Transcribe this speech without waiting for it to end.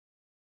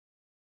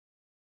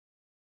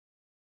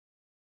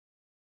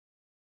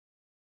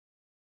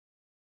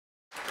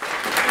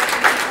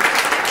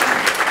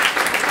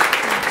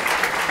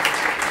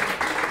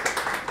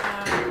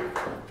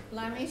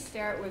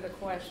start with a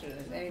question.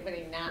 Does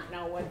anybody not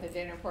know what the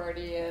dinner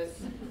party is?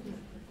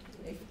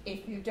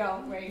 If you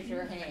don't, raise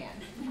your hand.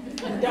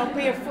 Don't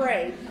be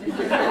afraid.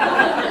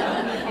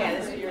 Yeah,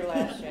 this is your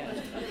last chance.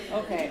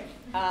 Okay.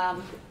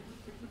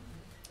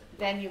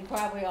 Then you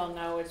probably all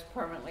know it's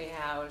permanently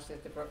housed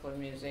at the Brooklyn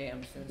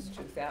Museum since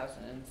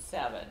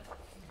 2007,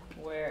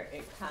 where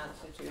it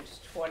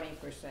constitutes 20%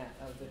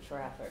 of the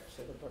traffic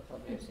to the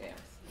Brooklyn Museum.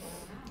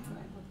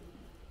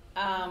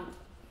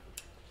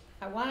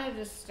 I wanted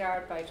to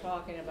start by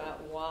talking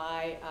about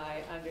why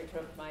I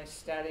undertook my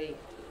study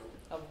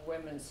of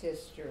women's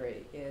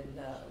history in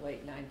the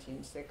late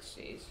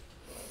 1960s.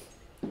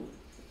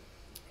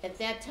 At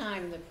that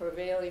time, the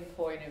prevailing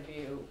point of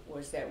view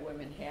was that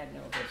women had no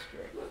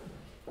history.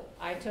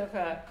 I took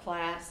a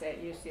class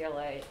at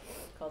UCLA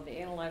called the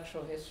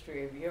Intellectual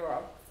History of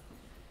Europe.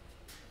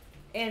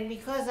 And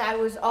because I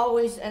was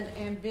always an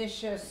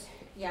ambitious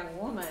young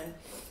woman,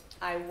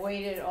 I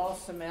waited all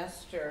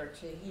semester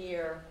to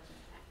hear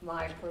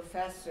my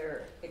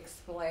professor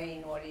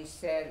explain what he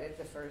said at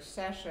the first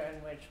session,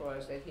 which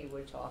was that he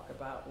would talk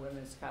about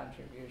women's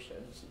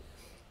contributions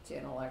to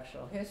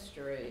intellectual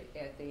history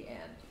at the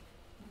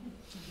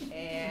end.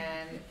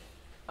 And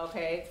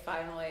okay,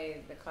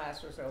 finally the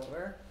class was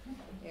over,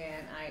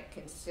 and I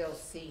can still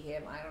see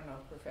him. I don't know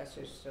if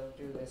professors still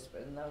do this,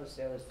 but in those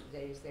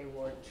days they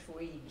wore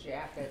tweed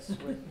jackets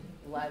with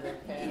leather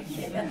pants.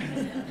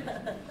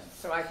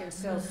 So I can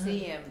still see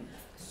him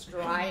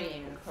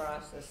striding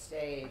across the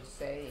stage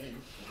saying,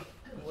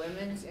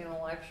 women's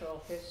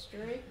intellectual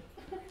history,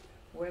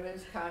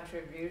 women's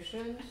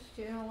contributions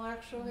to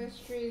intellectual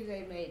history,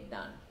 they made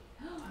none.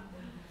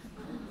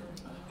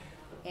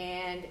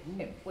 And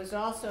it was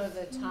also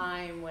the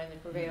time when the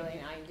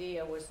prevailing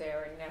idea was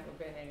there had never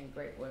been any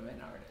great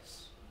women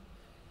artists.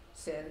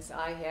 Since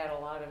I had a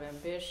lot of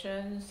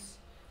ambitions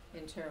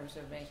in terms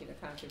of making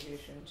a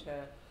contribution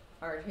to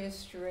art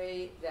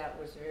history, that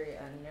was very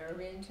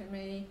unnerving to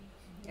me.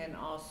 And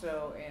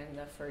also in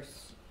the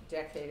first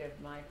decade of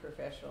my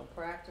professional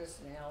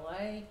practice in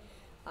LA,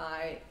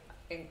 I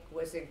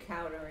was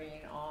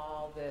encountering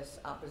all this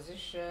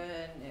opposition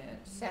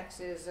and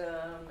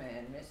sexism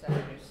and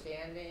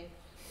misunderstanding.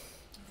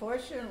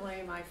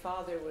 Fortunately, my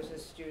father was a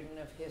student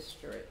of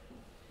history,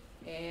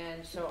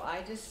 and so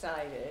I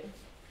decided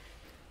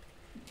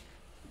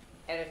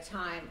at a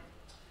time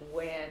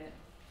when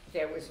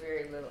there was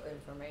very little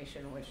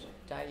information, which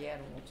Diane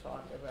will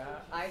talk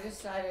about, I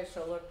decided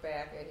to look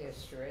back at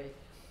history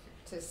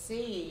to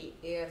see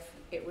if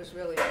it was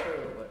really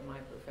true what my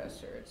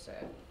professor had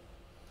said.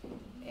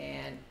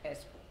 And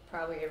as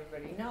probably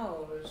everybody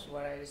knows,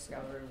 what I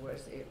discovered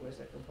was it was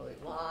a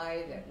complete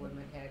lie, that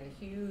women had a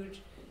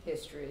huge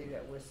history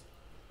that was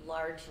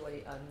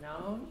largely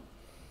unknown,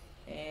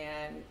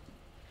 and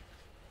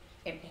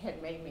it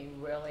had made me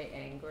really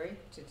angry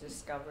to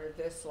discover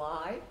this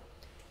lie.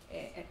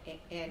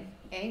 And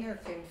anger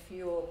can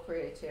fuel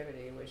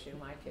creativity, which in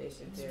my case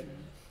it did.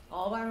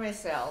 All by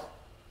myself,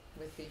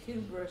 with the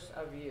hubris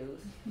of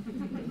youth,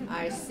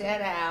 I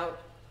set out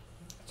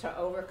to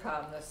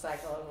overcome the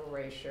cycle of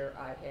erasure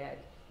I had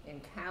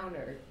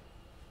encountered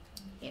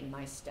in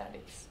my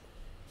studies.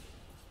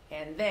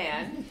 And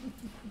then,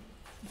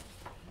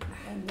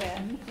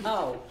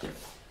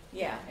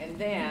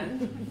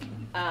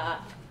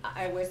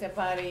 I was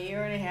about a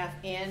year and a half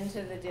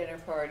into the dinner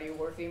party,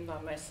 working by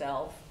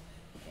myself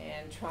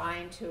and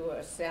trying to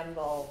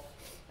assemble.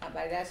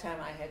 By that time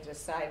I had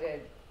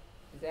decided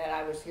that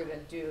I was going to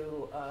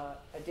do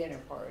a dinner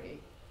party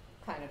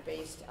kind of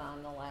based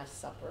on the Last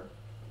Supper,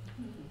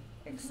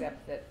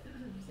 except that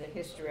the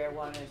history I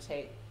wanted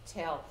to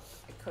tell,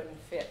 I couldn't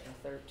fit in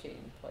a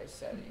 13-place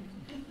setting,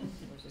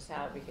 which is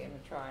how it became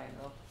a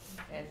triangle.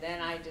 And then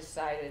I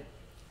decided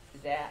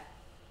that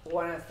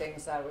one of the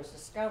things I was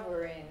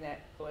discovering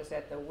was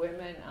that the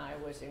women I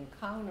was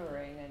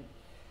encountering, and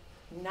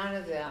none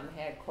of them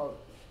had, quote,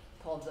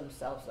 pulled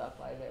themselves up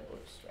by their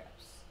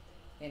bootstraps.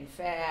 In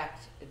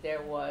fact,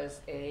 there was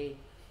a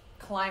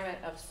climate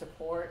of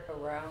support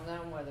around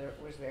them, whether it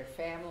was their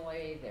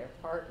family, their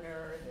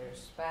partner, their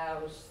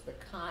spouse, the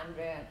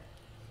convent,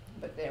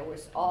 but there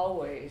was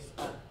always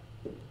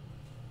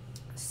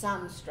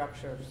some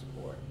structure of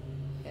support.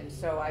 And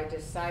so I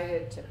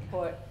decided to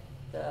put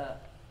the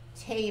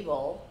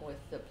table with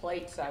the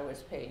plates I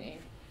was painting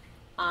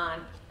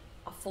on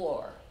a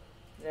floor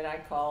that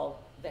I called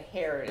the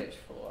heritage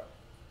floor.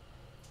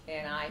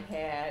 And I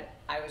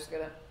was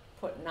going to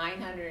put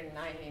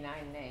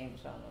 999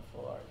 names on the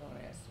floor.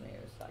 Don't ask me,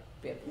 it was like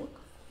biblical.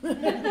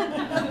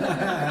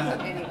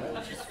 Anyway,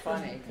 which is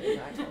funny because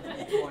I come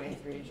from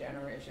 23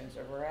 generations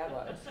of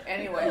rabbis.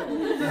 Anyway,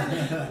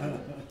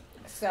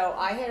 so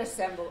I had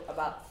assembled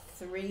about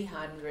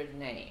 300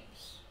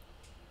 names.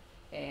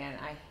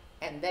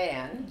 And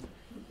then...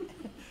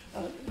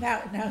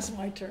 Now's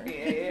my turn.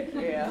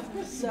 Yeah.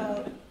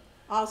 So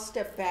I'll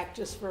step back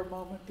just for a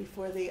moment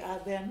before the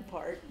then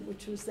part,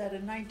 which was that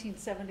in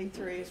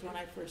 1973 is when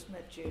I first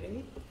met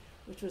Judy,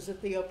 which was at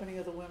the opening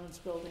of the Women's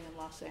Building in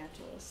Los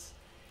Angeles.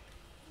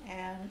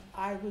 And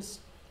I was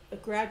a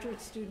graduate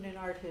student in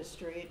art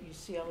history at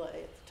UCLA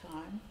at the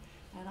time,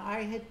 And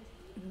I had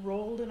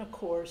enrolled in a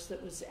course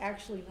that was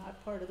actually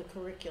not part of the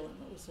curriculum.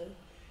 It was an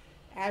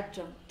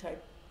adjunct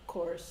type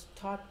course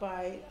taught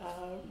by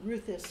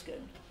Ruth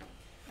Iskin.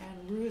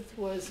 And Ruth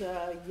was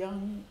a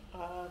young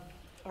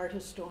art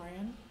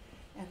historian,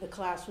 and the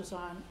class was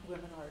on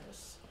women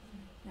artists.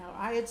 Now,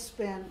 I had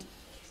spent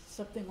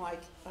something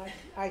like,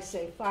 I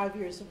say, 5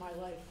 years of my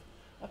life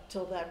up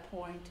till that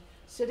point,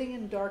 sitting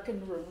in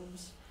darkened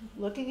rooms,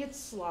 looking at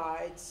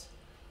slides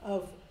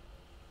of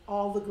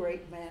all the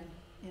great men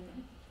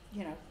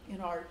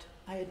in art.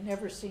 I had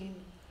never seen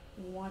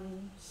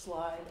one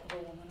slide of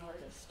a woman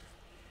artist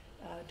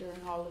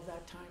during all of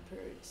that time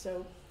period.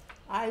 So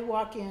I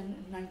walk in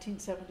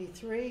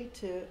 1973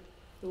 to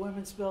the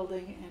Women's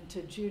Building and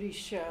to Judy's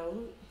show,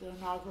 the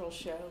inaugural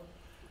show,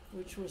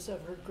 which was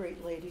of her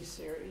Great Ladies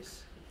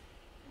series.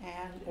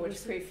 And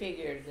which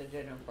prefigured the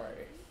dinner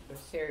party, a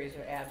series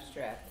of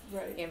abstract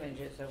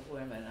images of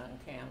women on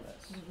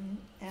canvas. Mm-hmm.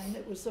 And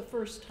it was the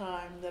first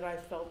time that I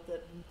felt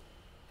that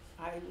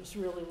I was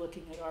really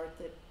looking at art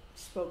that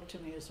spoke to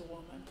me as a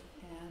woman,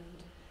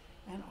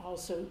 and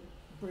also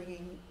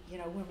bringing,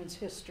 women's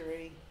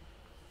history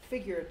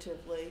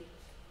figuratively.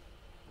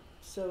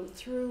 So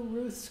through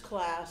Ruth's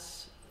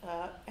class,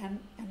 and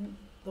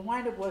the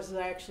wind-up was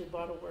that I actually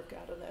bought a work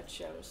out of that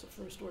show. It was the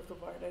first work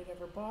of art I'd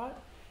ever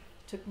bought.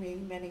 Took me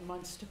many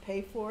months to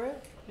pay for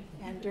it,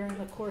 and during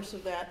the course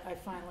of that, I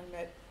finally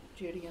met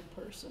Judy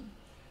in person.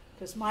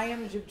 Because my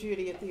image of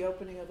Judy at the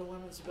opening of the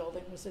Women's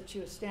Building was that she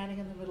was standing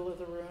in the middle of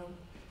the room,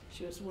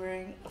 she was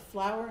wearing a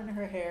flower in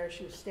her hair,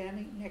 she was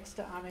standing next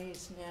to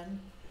Anais Nin,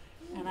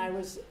 and I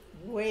was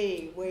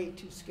way, way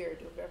too scared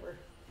to have ever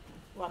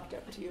walked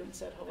up to you and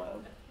said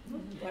hello.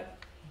 But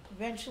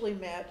eventually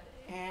met,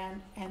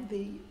 and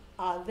the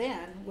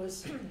then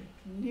was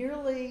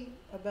nearly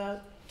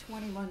about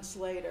 20 months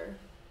later.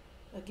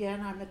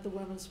 Again, I'm at the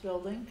Women's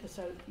Building because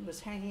I was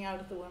hanging out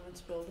at the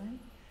Women's Building.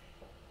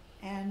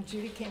 And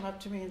Judy came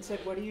up to me and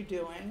said, "What are you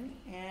doing?"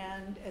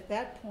 And at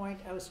that point,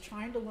 I was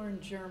trying to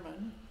learn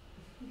German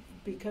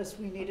because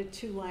we needed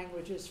 2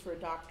 languages for a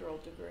doctoral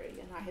degree.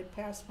 And I had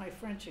passed my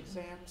French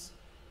exams,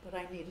 but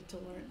I needed to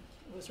learn,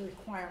 it was a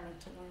requirement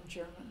to learn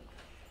German.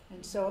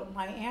 And so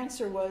my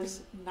answer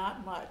was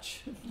not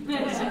much,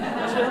 because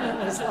German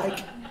was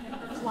like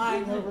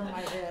flying over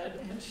my head.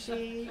 And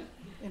she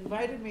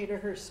invited me to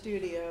her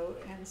studio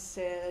and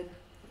said,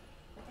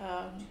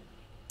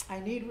 "I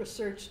need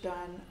research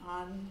done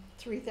on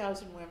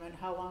 3,000 women.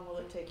 How long will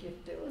it take you to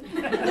do it?"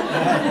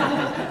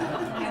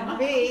 And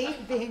me,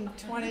 being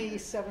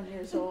 27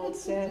 years old,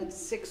 said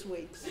 6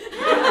 weeks. Who's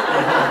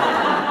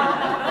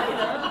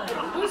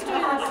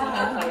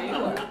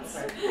doing this?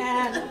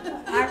 And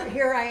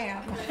here I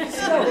am,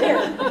 still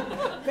here,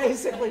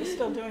 basically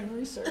still doing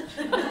research.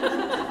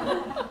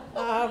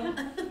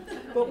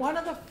 But one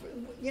of the,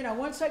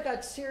 once I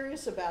got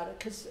serious about it,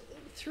 because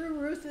through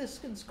Ruth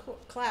Iskin's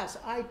class,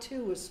 I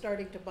too was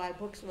starting to buy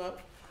books about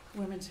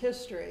women's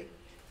history,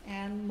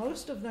 and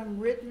most of them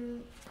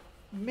written,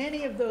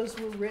 many of those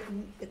were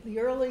written at the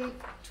early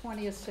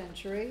 20th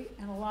century,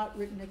 and a lot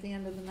written at the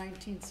end of the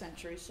 19th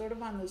century, sort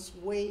of on this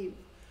wave,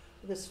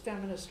 this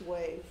feminist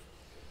wave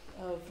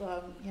of,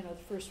 the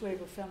first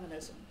wave of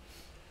feminism.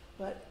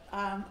 But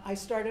I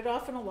started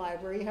off in a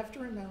library. You have to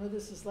remember,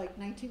 this is like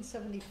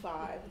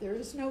 1975. There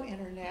is no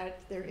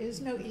internet. There is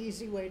no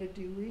easy way to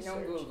do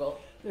research. No Google.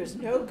 There's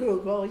no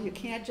Google. You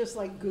can't just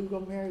like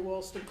Google Mary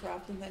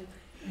Wollstonecraft and then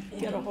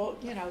get a whole,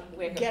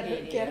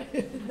 Wikipedia.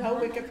 no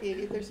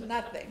Wikipedia. There's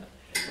nothing.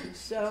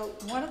 So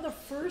one of the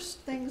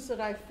first things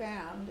that I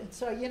found, and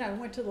so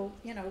went to the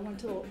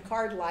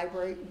card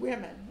library.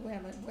 Women.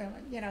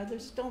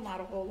 There's still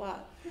not a whole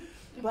lot,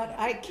 but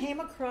I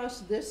came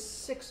across this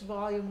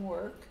 6-volume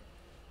work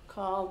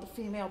called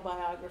Female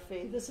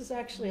Biography. This is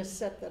actually a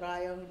set that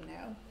I own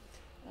now,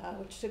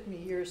 which took me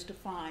years to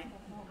find.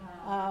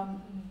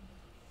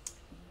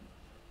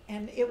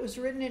 And it was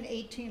written in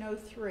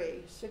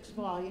 1803, 6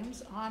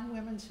 volumes on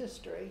women's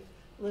history,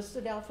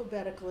 listed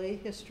alphabetically,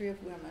 history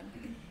of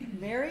women.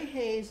 Mary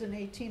Hayes in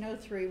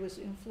 1803 was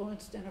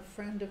influenced and a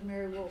friend of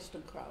Mary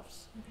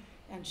Wollstonecraft's.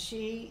 And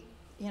she,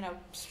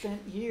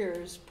 spent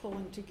years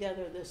pulling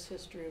together this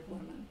history of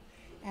women.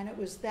 And it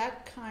was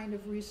that kind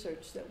of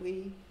research that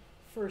we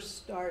first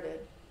started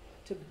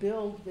to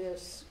build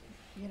this,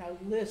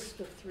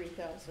 list of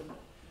 3,000.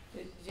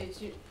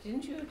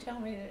 Didn't you tell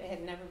me that it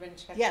had never been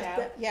checked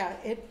out?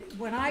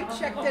 When I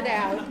checked it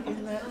out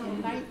in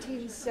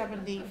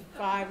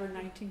 1975 or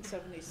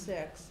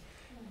 1976,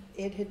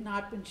 it had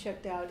not been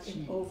checked out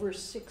in over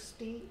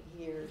 60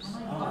 years.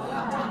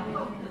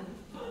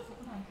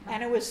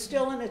 And it was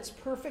still in its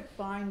perfect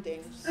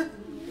bindings,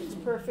 its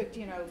perfect,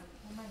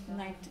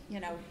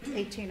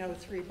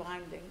 1803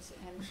 bindings,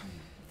 and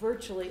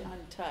virtually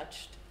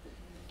untouched.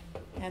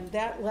 And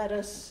that led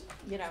us,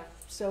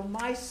 so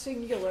my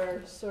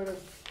singular sort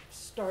of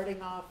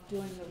starting off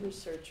doing the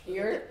research.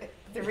 Your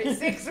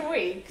 6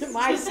 weeks.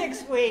 My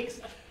 6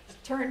 weeks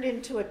turned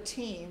into a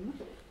team,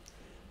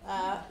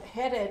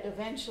 headed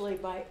eventually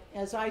by,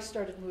 as I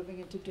started moving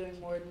into doing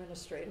more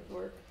administrative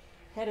work,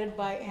 headed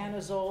by Anna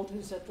Zold,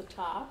 who's at the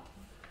top,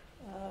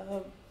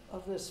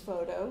 of this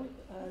photo.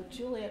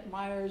 Juliet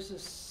Myers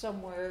is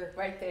somewhere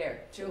Right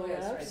there, to the Julia's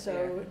left, right so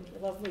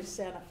there. lovely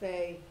Santa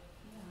Fe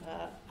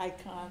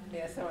icon.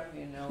 Yeah, some of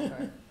you know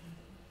her.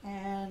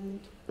 And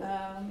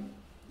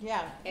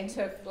yeah, And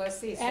took, let's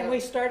see, and so, we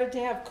started to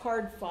have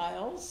card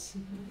files.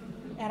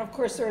 And of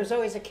course, there was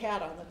always a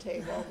cat on the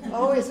table,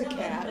 always a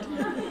cat,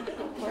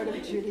 part of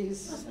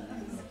Judy's.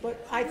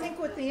 But I think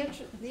what the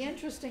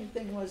interesting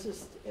thing was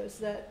is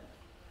that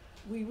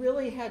we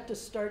really had to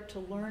start to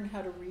learn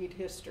how to read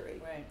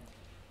history. right,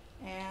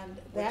 And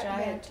which that I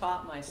had meant,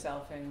 taught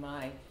myself in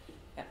my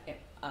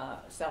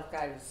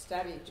self-guided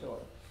study tour.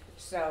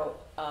 So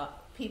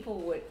people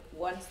would,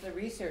 once the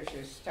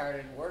researchers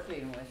started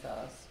working with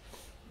us,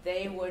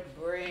 they would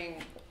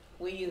bring,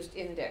 we used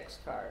index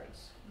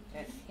cards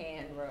and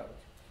hand wrote.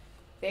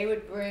 They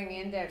would bring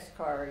index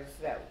cards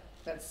that,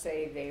 let's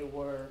say they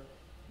were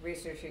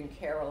researching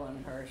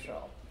Carolyn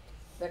Herschel.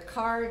 The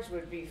cards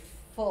would be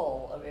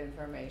full of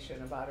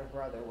information about her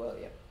brother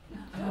William.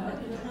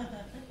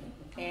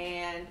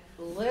 And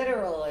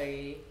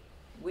literally,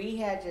 we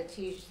had to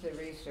teach the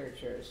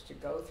researchers to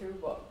go through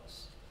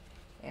books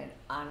and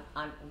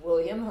on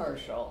William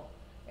Herschel,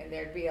 and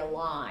there'd be a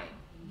line.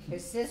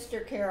 His sister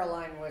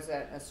Caroline was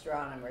an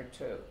astronomer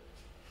too.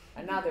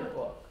 Another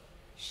book.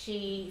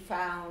 She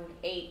found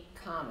 8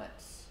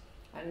 comets.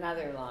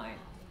 Another line.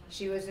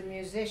 She was a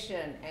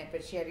musician,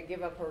 but she had to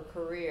give up her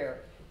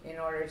career in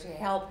order to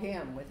help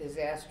him with his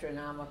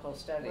astronomical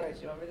studies. Right.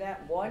 Remember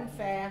that? One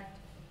fact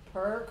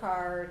per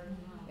card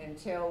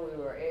until we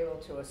were able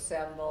to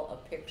assemble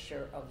a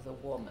picture of the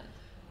woman.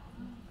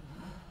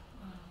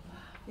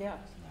 yeah.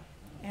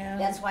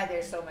 And, That's why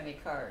there's so many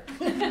cards.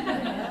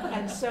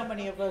 and so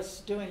many of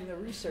us doing the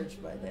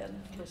research by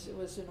then, because it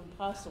was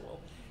impossible.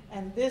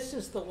 And this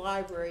is the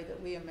library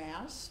that we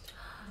amassed.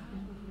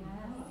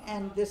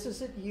 And this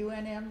is at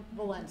UNM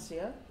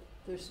Valencia.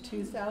 There's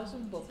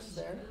 2,000 books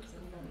there.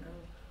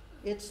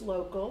 It's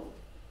local.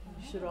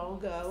 You should all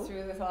go.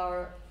 Through the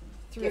Flower.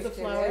 Through the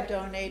gifted Flower it.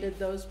 donated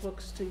those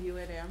books to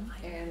UNM.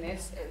 And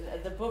it's,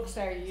 the books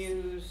are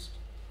used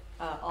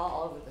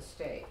all over the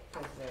state,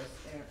 because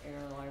there's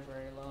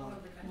interlibrary loan.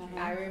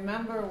 I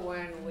remember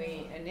when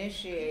we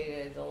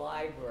initiated the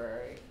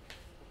library,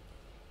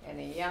 and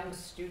a young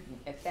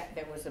student,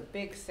 there was a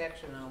big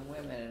section on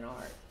women in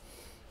art,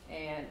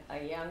 and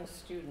a young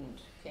student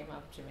came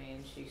up to me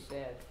and she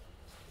said,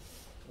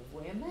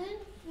 "Women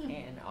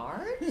in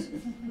art?"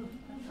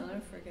 I'll never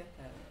forget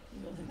that.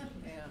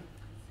 Yeah.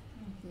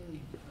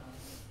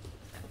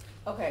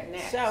 Okay,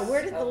 next. So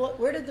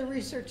where did the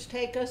research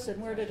take us, and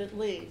where did it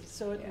lead?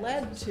 So it Yeah,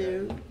 led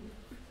to,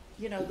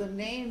 you know, the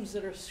names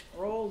that are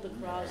scrolled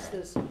across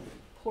this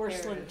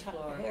porcelain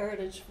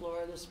heritage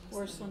floor, this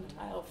porcelain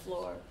tile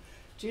floor.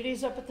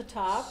 Judy's up at the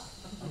top,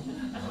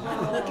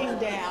 looking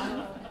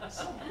down,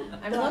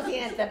 I'm looking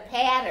at the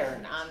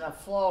pattern on the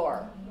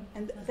floor.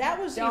 and that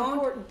was the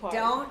important part.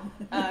 Don't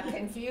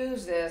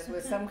confuse this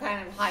with some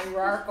kind of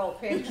hierarchical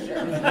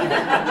picture.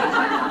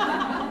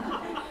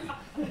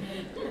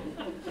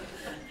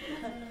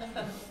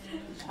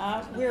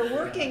 We're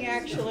working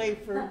actually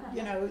for,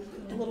 you know,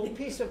 a little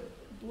piece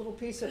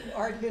of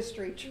art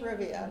history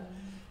trivia.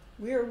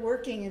 We were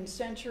working in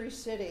Century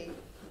City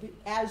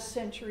as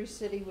Century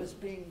City was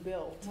being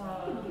built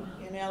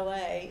in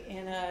LA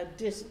in a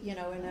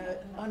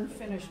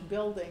unfinished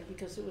building,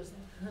 because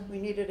we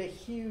needed a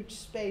huge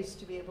space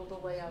to be able to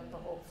lay out the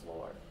whole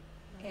floor.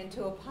 And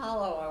to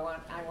Apollo,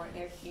 I want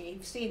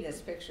you've seen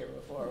this picture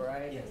before,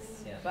 right?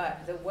 Yes. Yeah.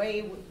 But the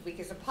way,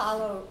 because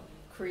Apollo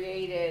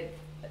created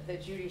the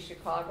Judy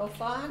Chicago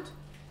font,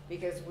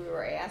 because we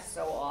were asked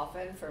so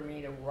often for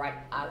me to write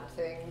out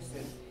things,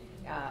 and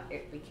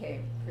it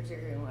became,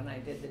 particularly when I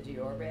did the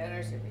Dior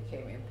banners, it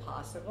became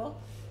impossible.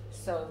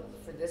 So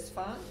for this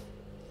font,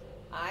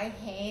 I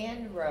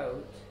hand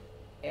wrote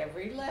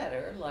every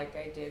letter like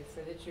I did for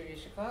the Judy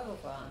Chicago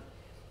font,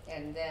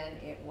 and then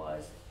it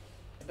was,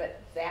 but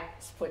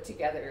that's put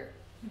together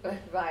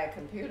by a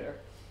computer.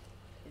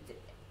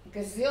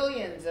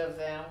 Gazillions of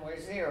them were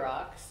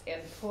Xerox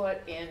and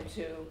put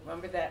into,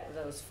 remember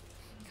those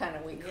kind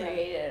of, we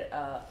created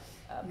a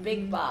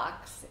big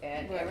box,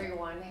 and Right.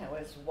 everyone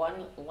was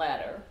one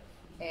letter,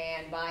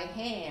 and by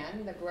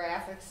hand the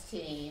graphics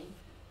team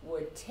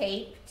would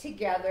tape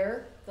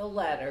together the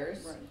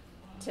letters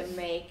to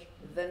make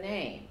the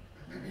name.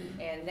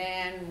 And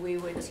then we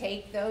would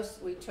take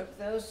we took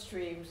those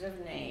streams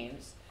of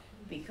names,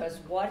 because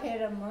what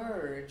had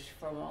emerged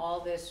from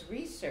all this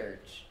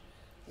research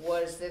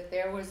was that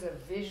there was a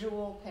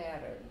visual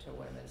pattern to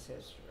women's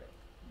history,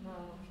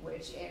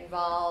 which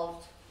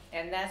involved,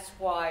 and that's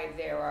why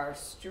there are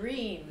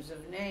streams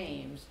of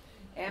names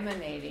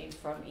emanating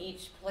from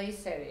each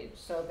place headage,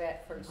 so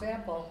that, for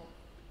example,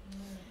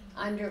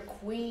 under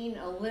Queen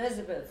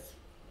Elizabeth's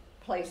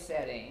place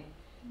setting,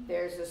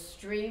 there's a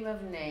stream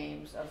of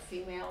names of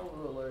female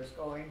rulers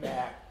going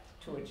back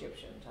to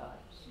Egyptian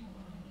times.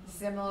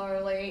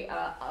 Similarly,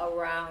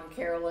 around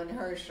Carolyn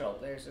Herschel,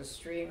 there's a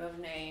stream of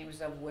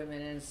names of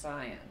women in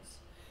science.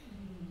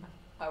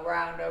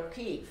 around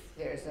O'Keeffe,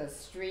 there's a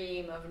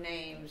stream of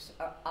names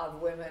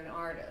of women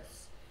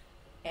artists.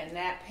 And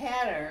that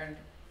pattern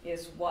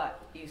is what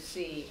you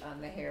see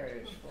on the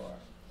heritage floor.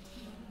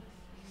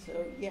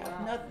 So,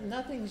 yeah,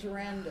 nothing's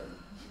random.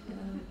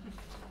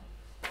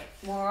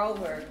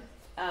 Moreover,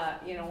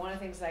 you know, one of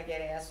the things I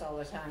get asked all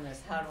the time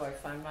is how do I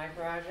fund my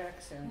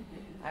projects? And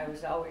I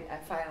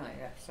finally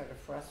got sort of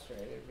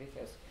frustrated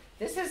because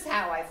this is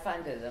how I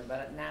funded them,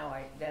 but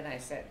then I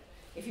said,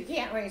 if you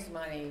can't raise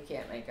money, you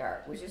can't make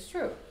art, which is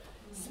true.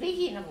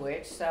 Speaking of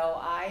which, so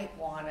I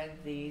wanted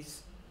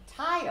these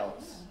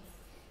tiles.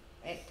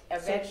 It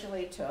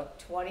eventually took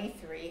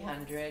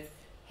 2,300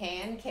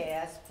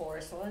 hand-cast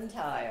porcelain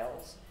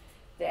tiles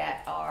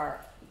that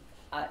are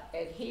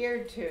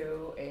adhered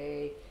to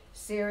a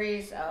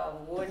series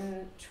of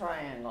wooden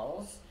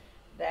triangles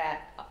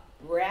that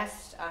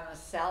rest on a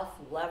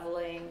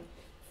self-leveling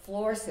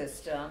floor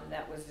system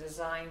that was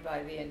designed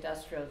by the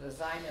industrial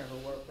designer who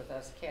worked with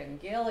us, Ken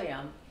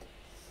Gilliam.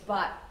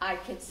 But I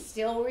could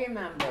still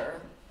remember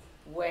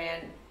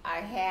when I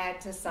had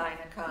to sign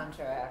a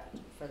contract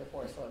for the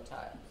porcelain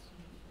tiles.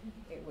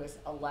 It was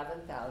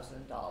 $11,000.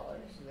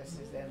 This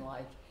is in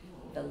like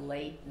the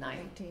late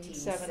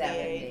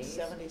 1970s.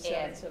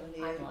 77,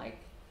 78. I'm like,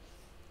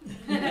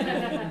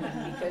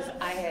 because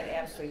I had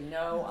absolutely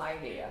no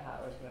idea how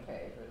I was going to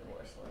pay for the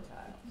porcelain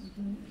tiles.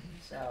 Mm-hmm.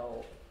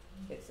 So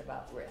it's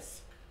about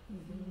risk.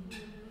 Mm-hmm.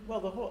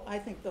 Well, I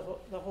think the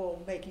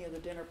whole making of the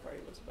dinner party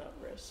was about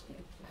risk.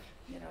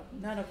 You know,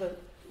 none of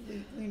it.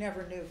 We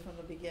never knew from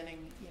the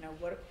beginning. You know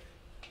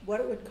what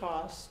it would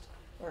cost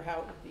or how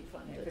it would be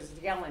funded. Because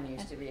Gelon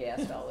used to be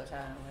asked all the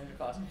time what it would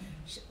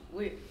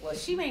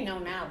cost. She may know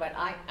now, but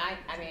I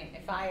mean,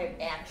 if I had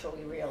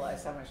actually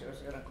realized how much it was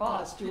going to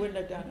cost, you wouldn't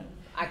have done it.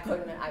 I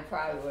couldn't. I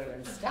probably would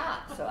have been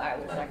stopped. So I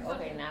was like,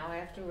 okay, now I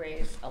have to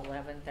raise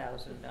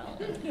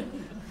 $11,000.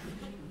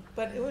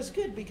 But it was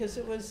good because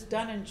it was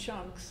done in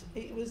chunks.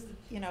 It was,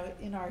 you know,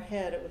 in our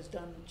head it was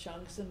done in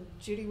chunks. And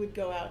Judy would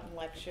go out and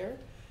lecture,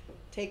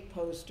 take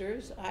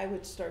posters. I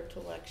would start to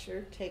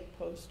lecture, take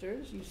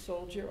posters. You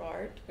sold your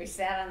art. We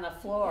sat on the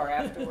floor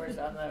afterwards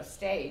on the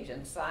stage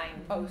and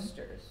signed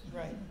posters.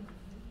 Right.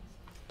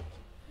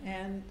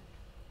 And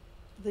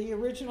the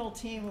original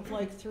team of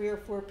like 3 or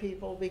 4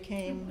 people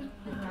became,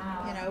 you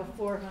know,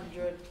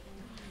 400.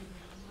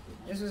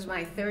 This was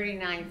my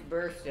 39th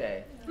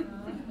birthday.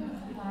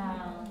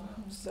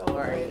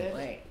 Celebrated.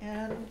 Wait.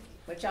 And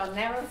which I'll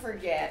never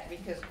forget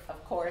because,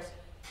 of course,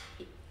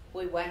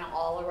 we went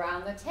all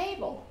around the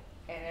table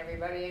and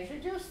everybody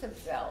introduced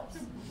themselves.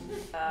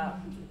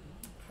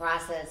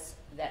 Process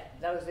that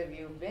those of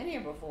you who've been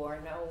here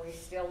before know we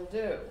still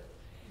do.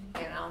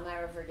 And I'll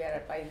never forget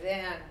it. By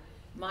then,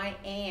 my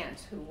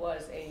aunt, who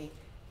was a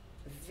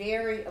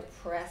very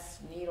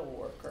oppressed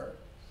needleworker,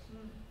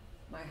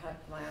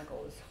 my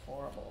uncle was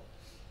horrible.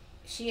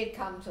 She had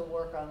come to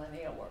work on the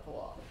needlework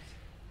loft.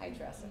 Hi,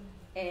 Tressa.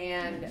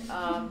 And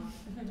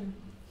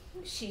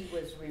she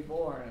was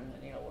reborn in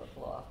the needlework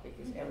loft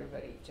because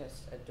everybody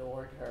just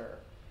adored her.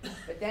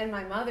 But then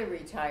my mother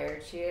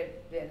retired. She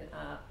had been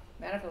a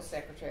medical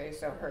secretary,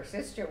 so her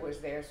sister was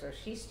there, so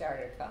she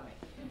started coming.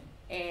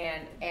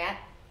 And at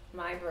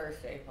my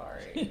birthday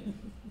party,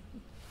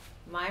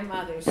 my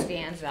mother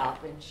stands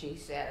up and she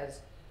says,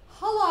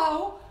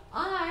 "Hello,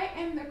 I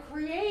am the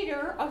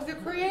creator of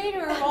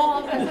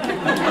all of this."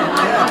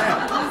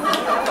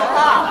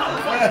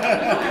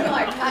 I'm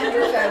like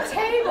under the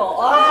table.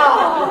 Oh.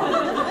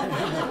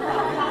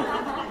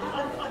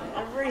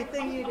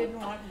 Everything you didn't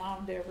want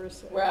Mom to ever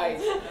say. Right.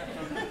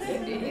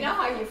 You know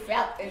how you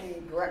felt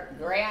in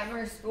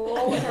grammar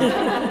school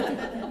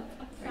when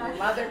your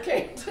mother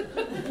came to...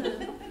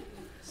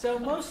 So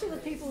most of the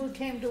people who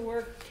came to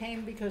work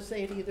came because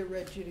they had either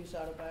read Judy's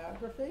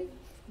autobiography,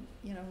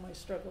 you know, My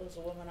Struggle as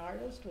a Woman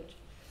Artist, which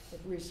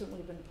had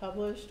recently been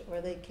published,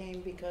 or they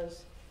came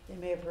because they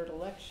may have heard a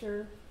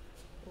lecture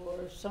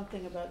or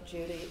something about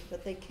Judy,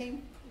 but they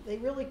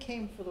really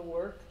came for the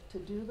work, to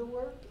do the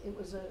work. It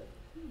was a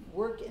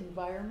work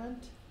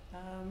environment,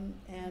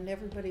 and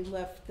everybody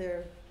left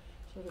their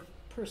sort of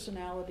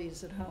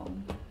personalities at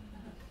home.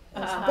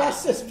 As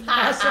best as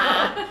possible.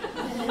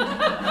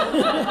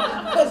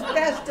 As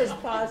best as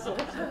possible.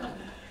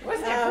 It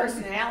wasn't their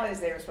personalities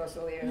they were supposed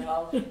to leave at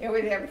home. It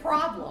was their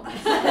problems.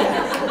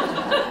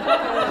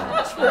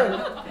 True.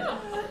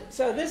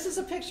 So this is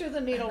a picture of the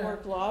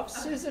needlework loft.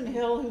 Susan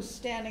Hill, who's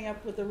standing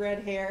up with the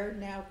red hair,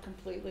 now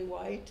completely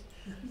white,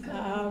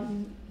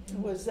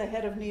 was the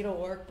head of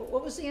needlework. But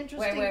what was the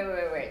interesting...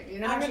 Wait. You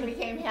know how she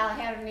became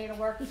head of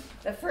needlework?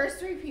 The first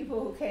 3 people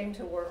who came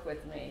to work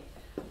with me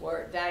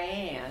were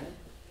Diane,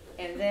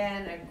 and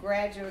then a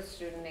graduate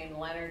student named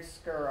Leonard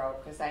Scurro,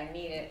 because I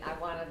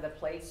wanted the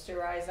plates to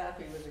rise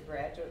up. He was a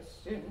graduate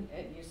student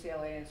at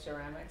UCLA in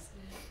ceramics.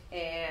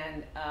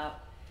 And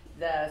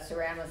the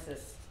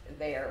ceramicist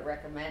there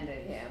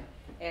recommended him.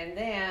 And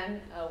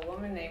then a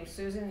woman named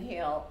Susan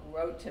Hill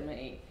wrote to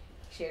me.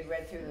 She had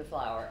read through the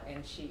flower,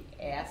 and she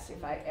asked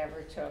if I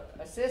ever took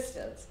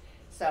assistants.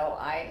 So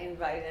I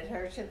invited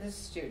her to the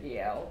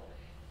studio,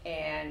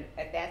 And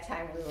at that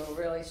time, we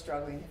were really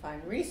struggling to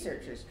find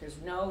researchers because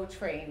no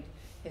trained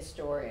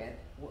historian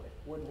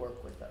would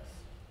work with us.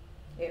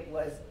 It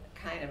was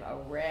kind of a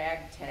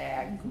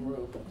ragtag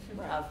group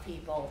of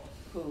people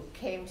who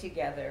came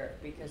together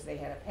because they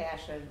had a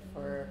passion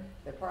for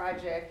the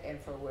project and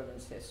for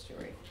women's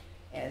history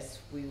as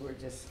we were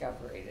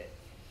discovering it.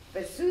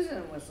 But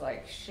Susan was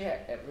like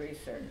shit at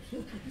research.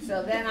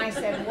 So then I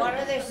said, what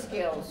other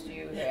skills do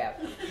you have?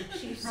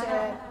 She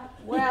said,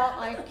 well,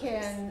 I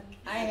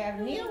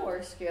have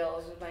needlework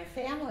skills. My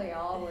family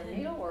all were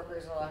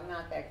needleworkers, although I'm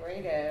not that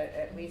great at it,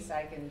 at least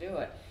I can do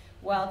it.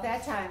 Well, at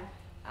that time,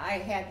 I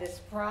had this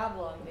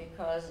problem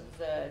because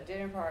the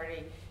dinner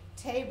party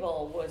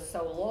table was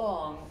so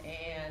long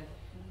and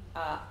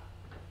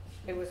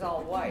it was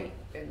all white,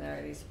 and there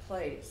are these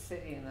plates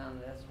sitting on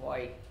this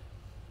white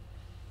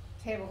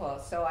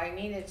tablecloth. So I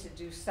needed to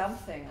do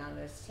something on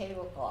this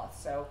tablecloth.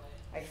 So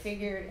I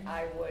figured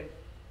I would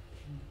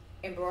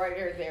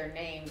embroider their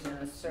names in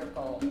a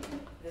circle.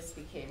 This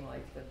became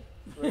like the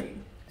great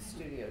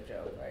studio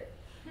joke, right?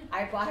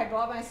 I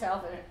bought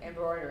myself an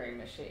embroidery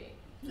machine.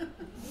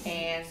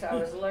 And so I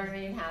was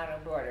learning how to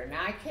embroider.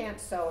 Now I can't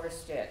sew or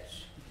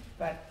stitch,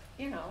 but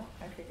you know,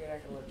 I figured I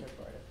could learn to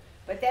embroider.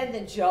 But then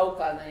the joke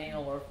on the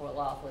needlework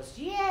off was,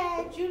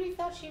 yeah, Judy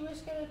thought she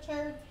was going to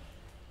turn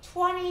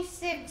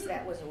 26.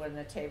 That was when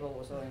the table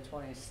was only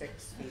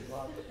 26 feet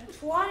long.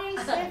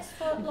 26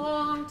 foot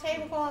long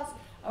tablecloths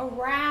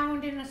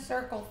around in a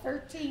circle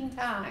 13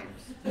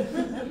 times.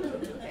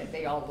 And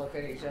they all look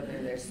at each other.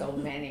 There's so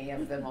many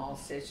of them all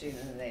stitching,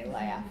 and they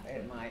laugh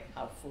at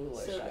how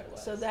foolish I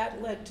was. So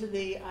that led to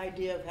the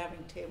idea of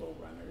having table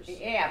runners.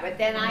 Yeah, but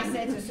then I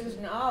said to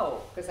Susan,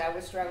 oh, because I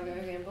was struggling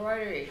with the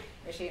embroidery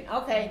machine,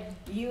 okay,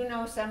 you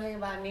know something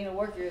about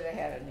needlework, you're the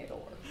head of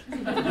needlework.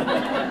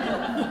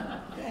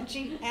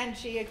 and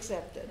she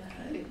accepted.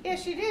 Yeah,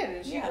 she did,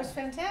 and she was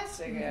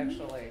fantastic,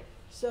 actually.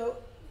 So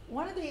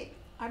one of the,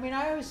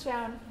 I always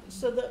found,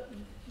 so the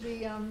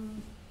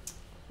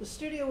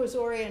studio was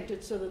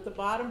oriented so that the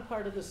bottom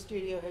part of the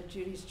studio had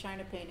Judy's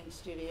China painting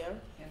studio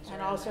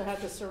and also had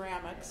the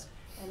ceramics.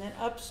 Yeah. And then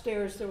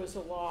upstairs there was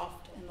a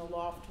loft, and the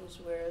loft was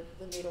where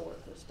the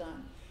needlework was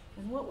done.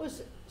 And what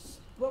was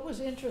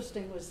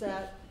interesting was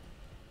that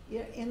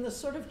in the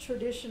sort of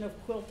tradition of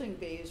quilting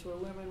bees, where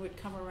women would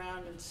come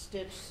around and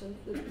stitch, so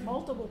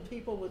multiple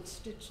people would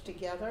stitch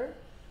together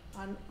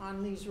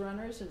on these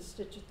runners and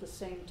stitch at the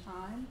same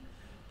time.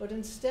 But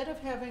instead of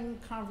having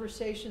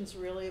conversations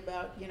really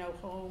about,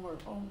 home or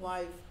home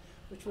life,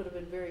 which would have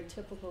been very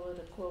typical at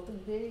a quilting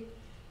bee,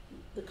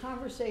 the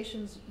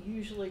conversations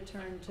usually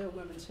turned to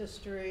women's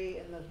history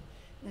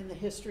and the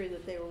history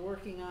that they were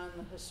working on,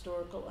 the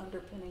historical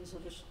underpinnings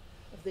of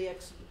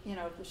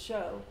the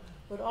show.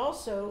 But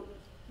also,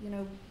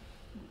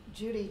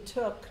 Judy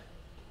took,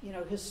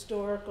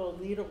 historical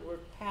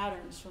needlework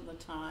patterns from the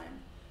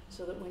time,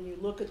 so that when you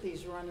look at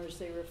these runners,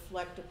 they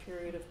reflect a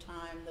period of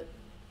time that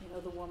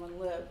the woman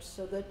lived,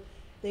 so that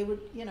they would,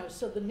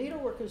 so the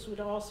needleworkers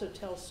would also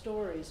tell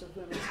stories of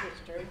women's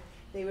history.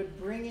 They would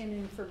bring in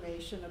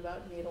information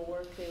about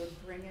needlework. They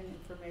would bring in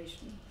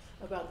information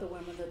about the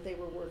women that they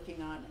were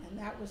working on, and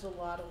that was a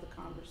lot of the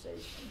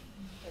conversation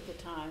at the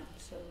time.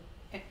 So,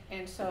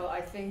 and so I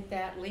think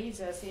that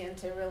leads us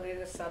into really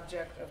the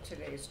subject of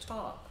today's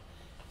talk,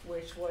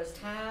 which was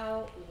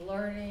how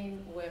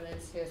learning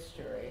women's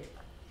history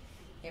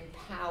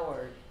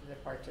empowered the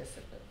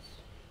participants.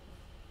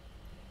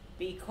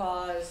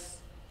 Because,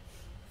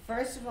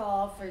 first of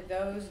all, for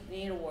those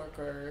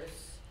needleworkers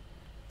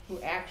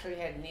who actually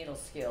had needle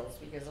skills,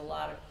 because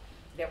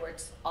there were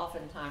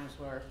oftentimes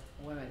were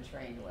women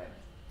trained women,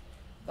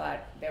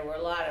 but there were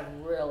a lot of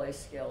really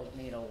skilled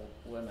needle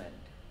women.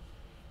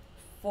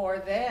 For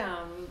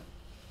them,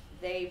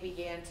 they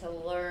began to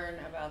learn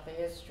about the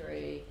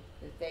history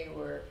that they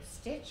were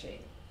stitching.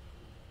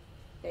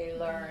 They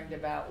learned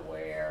about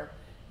where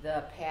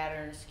the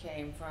patterns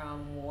came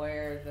from,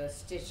 where the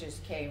stitches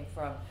came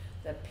from,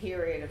 the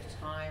period of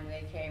time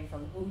they came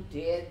from, who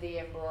did the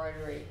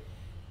embroidery.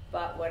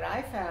 But what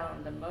I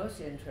found the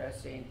most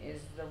interesting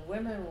is the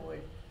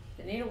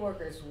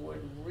needleworkers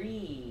would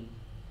read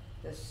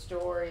the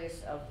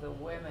stories of the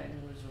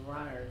women whose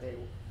runner they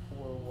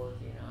were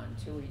working on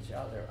to each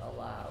other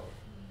aloud.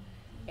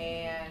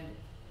 And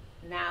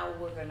now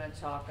we're going to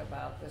talk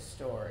about the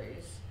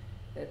stories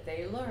that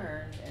they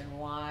learned and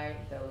why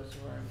those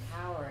were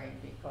empowering,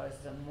 because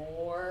the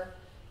more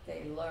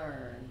they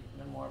learned,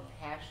 the more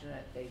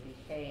passionate they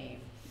became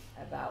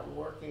about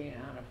working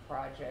on a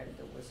project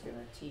that was going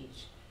to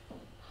teach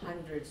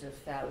hundreds of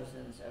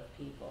thousands of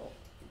people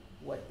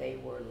what they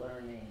were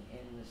learning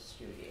in the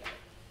studio.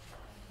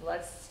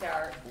 Let's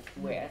start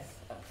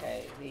with,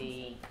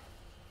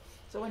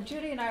 So when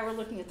Judy and I were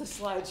looking at the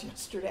slides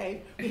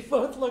yesterday, we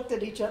both looked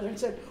at each other and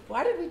said,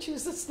 why did we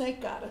choose the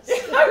snake goddess?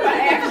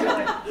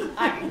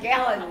 Actually,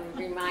 Gelon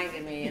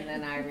reminded me, and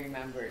then I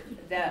remembered.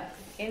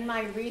 In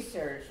my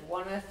research,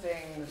 one of the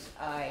things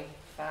I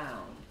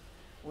found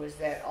was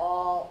that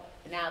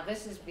now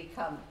this has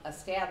become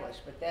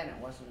established, but then it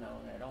wasn't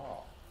known at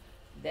all.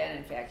 Then,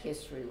 in fact,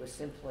 history was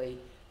simply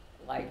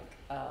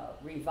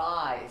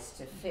revised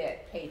to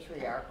fit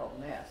patriarchal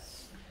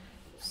myths.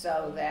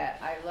 So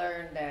that I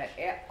learned that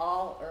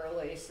all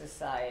early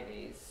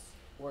societies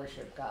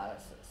worship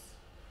goddesses.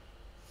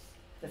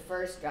 The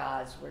first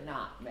gods were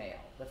not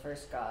male. The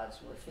first gods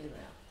were female.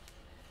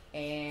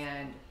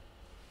 And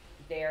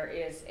there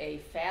is a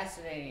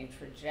fascinating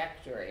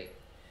trajectory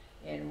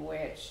in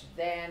which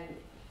then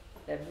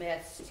the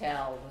myths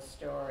tell the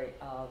story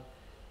of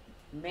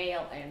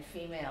male and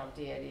female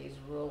deities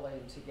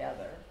ruling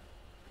together.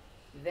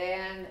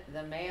 Then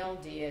the male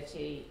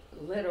deity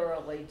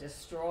literally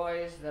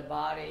destroys the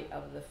body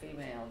of the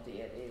female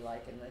deity,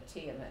 like in the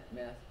Tiamat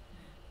myth,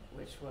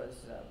 which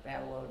was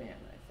Babylonian,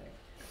 I think,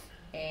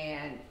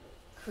 and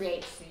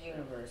creates the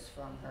universe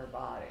from her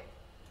body.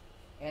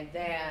 And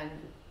then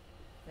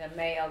the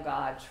male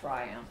god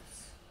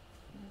triumphs.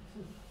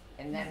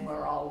 And then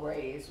we're all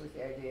raised with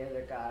the idea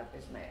that God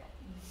is male,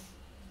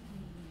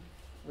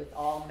 with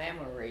all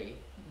memory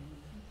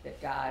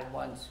that God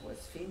once was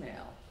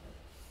female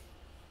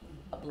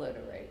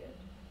obliterated.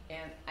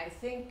 And I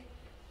think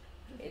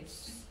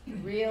it's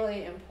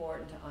really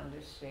important to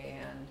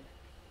understand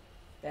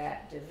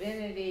that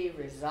divinity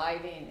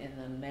residing in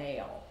the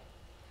male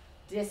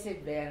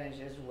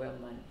disadvantages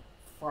women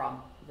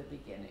from the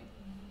beginning.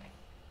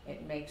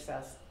 It makes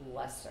us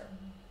lesser.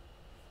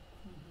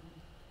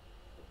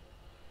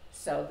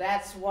 So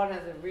that's one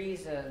of the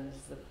reasons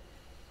the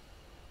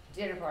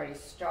dinner party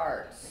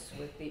starts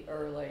with the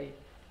early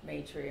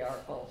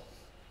matriarchal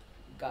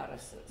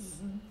goddesses.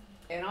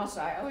 And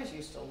also, I always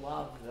used to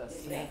love the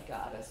snake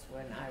goddess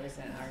when I was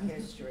in art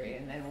history,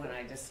 and then when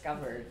I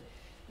discovered,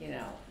 then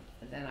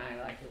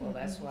I liked it. Well,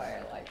 that's why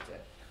I liked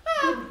it.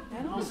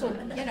 And also,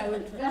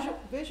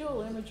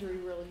 visual imagery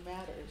really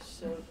matters.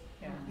 So,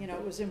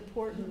 it was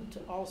important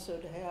also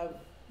to have,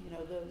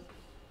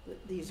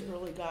 these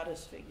early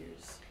goddess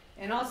figures.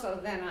 And also,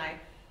 then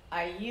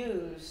I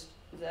used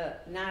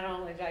not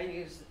only did I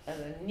use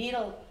the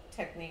needle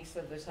techniques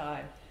of the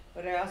time,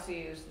 but I also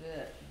used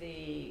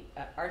the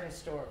art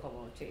historical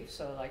motifs.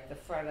 So like the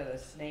front of the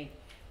snake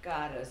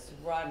goddess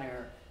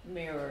runner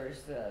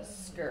mirrors the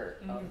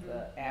skirt of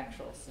the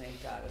actual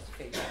snake goddess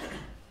figure.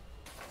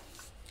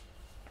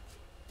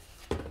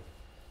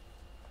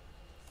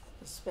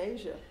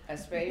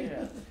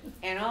 Aspasia.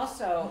 And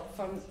also,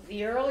 from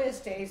the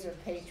earliest days of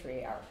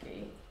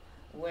patriarchy,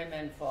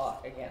 women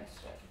fought against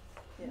it.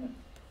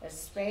 Yeah.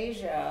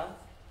 Aspasia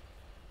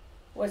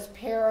was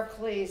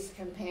Pericles'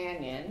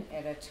 companion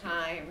at a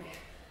time,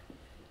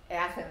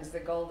 Athens, the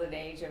golden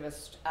age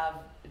of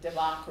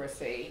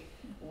democracy,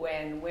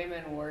 when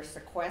women were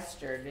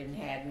sequestered and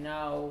had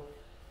no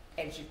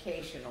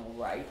educational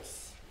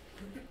rights.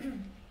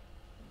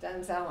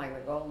 Doesn't sound like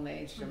the golden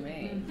age to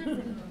me.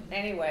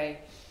 Anyway,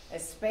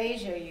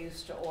 Aspasia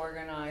used to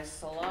organize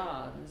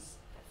salons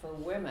for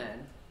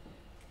women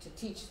to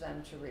teach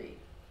them to read,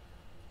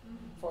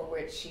 for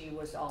which she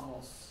was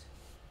almost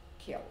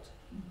killed.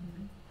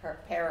 Her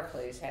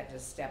Pericles had to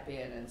step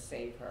in and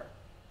save her.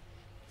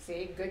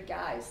 See, good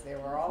guys. There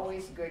were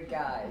always good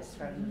guys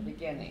from the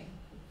beginning.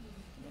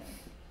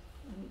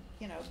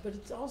 But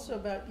it's also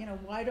about,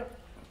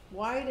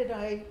 why did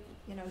I,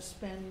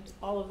 spend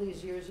all of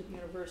these years at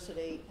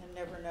university and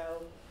never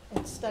know,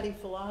 and study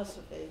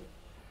philosophy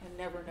and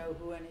never know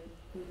who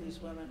these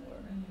women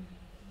were?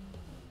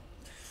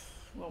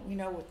 Well, we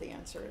know what the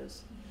answer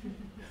is.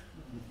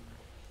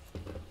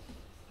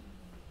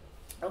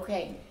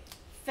 Okay.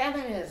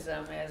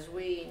 Feminism, as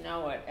we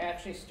know it,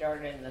 actually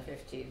started in the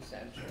 15th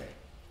century.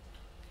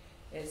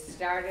 It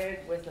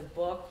started with a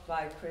book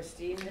by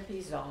Christine de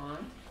Pizan,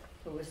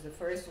 who was the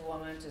first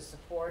woman to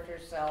support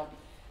herself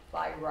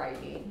by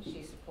writing.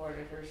 She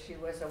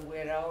was a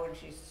widow, and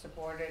she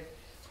supported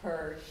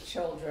her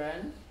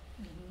children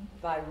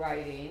by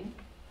writing.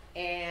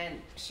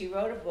 And she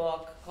wrote a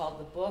book called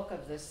The Book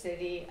of the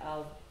City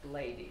of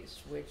Ladies,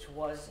 which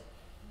was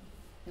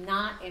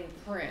not in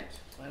print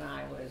when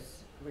I was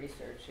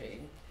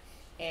researching,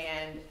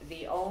 and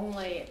the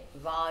only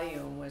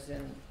volume was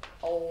in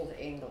Old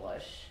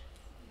English,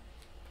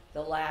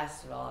 the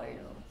last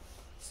volume.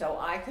 So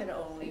I could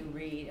only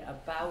read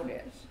about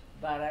it,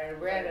 but I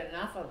read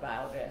enough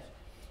about it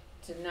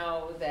to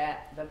know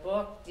that the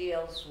book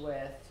deals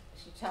with,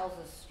 she tells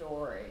a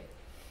story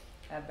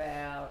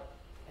about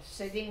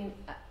sitting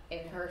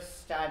in her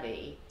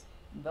study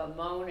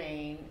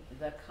bemoaning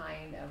the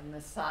kind of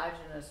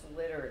misogynist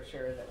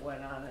literature that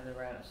went on in the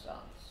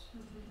Renaissance.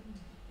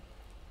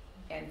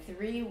 And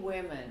 3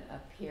 women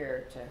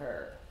appeared to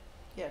her.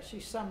 Yeah, she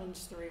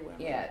summons 3 women.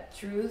 Yeah,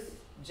 Truth,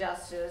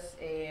 Justice,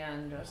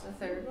 and what's the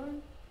third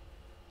one?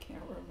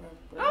 Can't remember.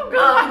 Oh,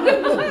 God!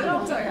 I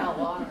don't tell you how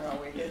long ago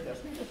we did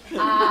this.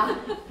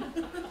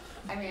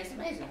 It's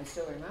amazing. I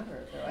still remember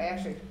it,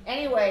 though.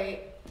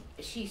 Anyway,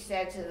 she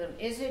said to them,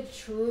 "Is it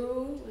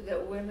true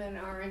that women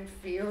are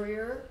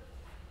inferior?"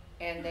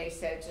 And they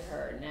said to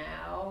her,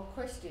 "Now,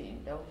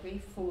 Christine, don't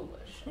be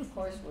foolish. Of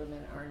course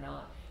women are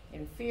not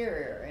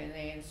inferior." And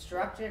they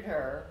instructed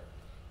her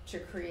to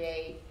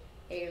create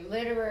a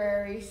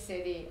literary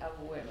city of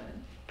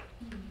women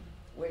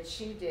which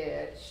she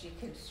did. She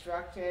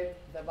constructed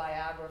the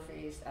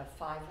biographies of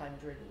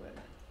 500 women.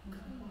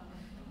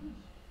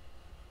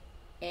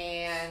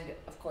 And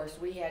of course,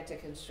 we had to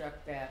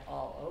construct that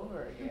all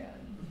over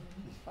again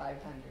 500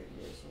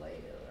 years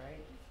later,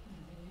 right?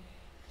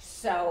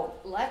 So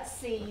let's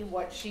see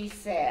what she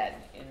said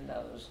in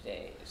those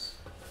days.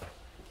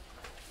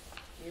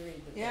 You read the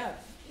book. Yeah,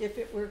 if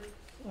it were,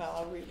 well,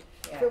 I'll read.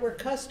 Yeah. If it were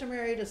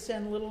customary to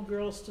send little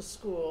girls to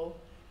school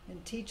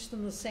and teach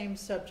them the same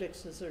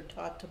subjects as are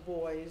taught to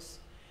boys,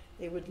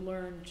 they would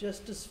learn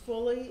just as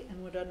fully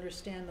and would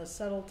understand the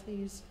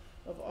subtleties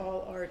of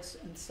all arts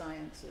and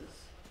sciences.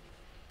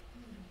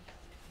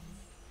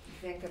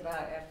 Think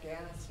about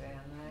Afghanistan,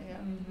 right? Yeah.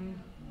 Mm-hmm.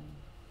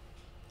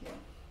 Yeah.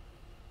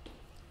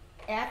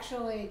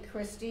 Actually,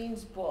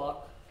 Christine's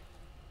book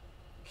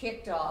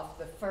kicked off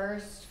the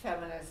first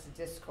feminist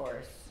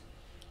discourse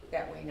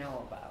that we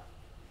know about.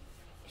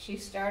 She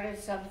started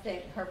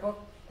something, her book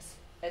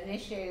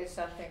initiated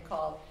something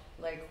called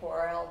Les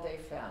Querelles des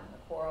Femmes, the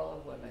Quarrel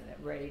of Women, that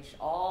raged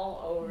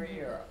all over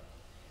Europe,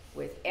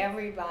 with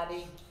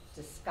everybody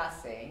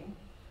discussing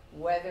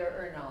whether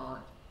or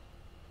not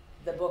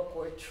the book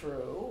were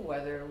true,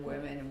 whether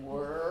women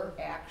were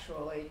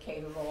actually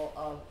capable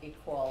of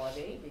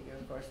equality, because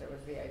of course there was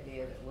the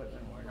idea that women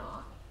were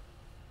not.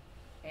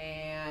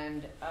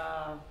 And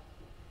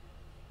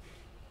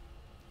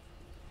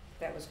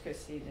that was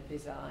Christine de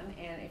Pizan.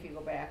 And if you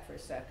go back for a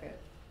second,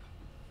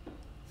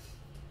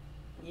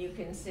 you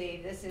can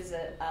see this is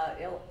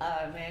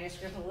a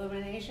manuscript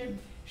illumination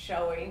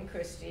showing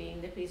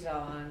Christine de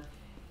Pizan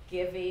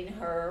giving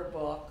her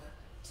book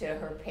to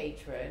her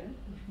patron,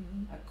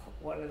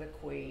 one of the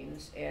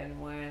queens. And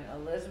when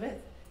Elizabeth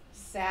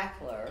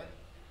Sackler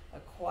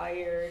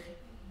acquired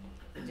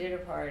the dinner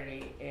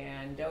party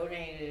and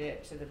donated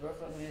it to the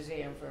Brooklyn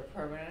Museum for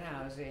permanent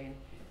housing,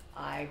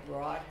 I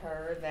brought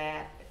her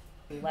that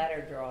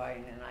letter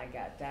drawing and I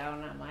got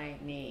down on my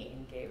knee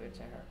and gave it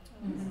to her.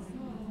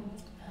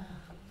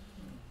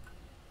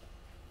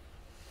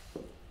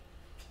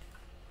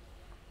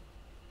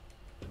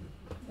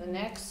 The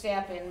next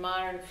step in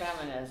modern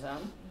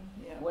feminism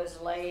was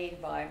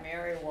laid by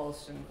Mary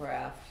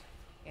Wollstonecraft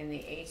in the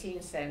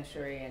 18th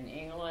century in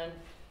England,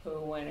 who,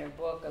 when her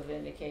book, A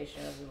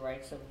Vindication of the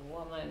Rights of the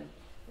Woman,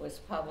 was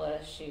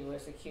published, she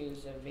was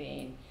accused of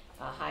being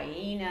a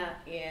hyena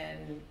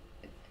in...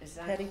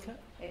 Petticoat?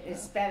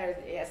 It's better,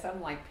 yeah,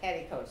 something like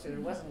petticoats. It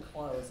wasn't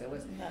clothes. It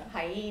was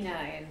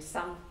hyena in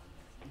some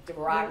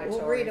derogatory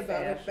We'll read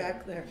about fashion. it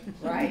back there.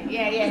 Right,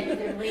 yeah, you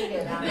can read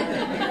it on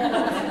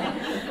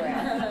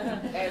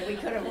and we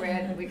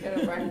could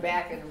have run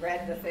back and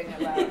read the thing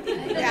about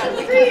Yeah,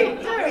 we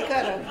could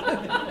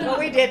have. But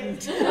we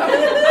didn't.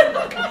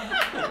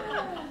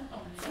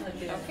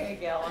 Okay,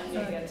 Gelon, you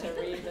get to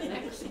read the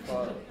next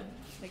quote.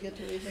 I get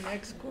to read the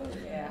next quote.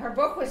 Yeah, her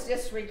book was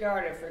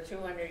disregarded for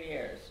 200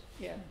 years,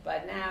 Yeah.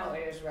 but now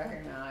it is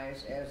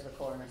recognized as the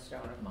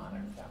cornerstone of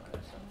modern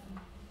feminism.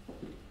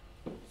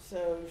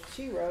 So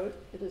she wrote,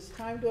 "It is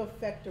time to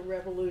effect a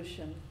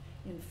revolution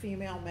in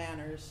female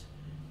manners,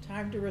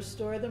 time to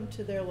restore them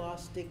to their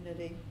lost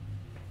dignity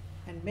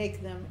and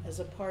make them as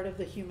a part of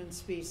the human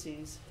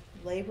species,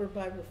 labor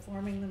by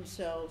reforming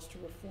themselves to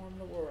reform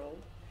the world.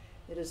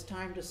 It is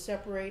time to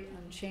separate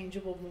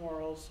unchangeable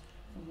morals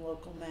from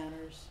local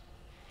manners."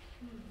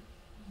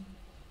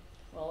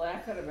 Well,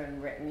 that could have been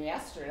written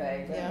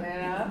yesterday, couldn't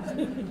Yeah.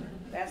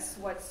 it? That's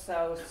what's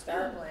so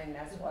startling.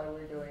 That's why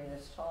we're doing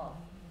this talk.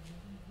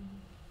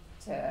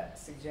 To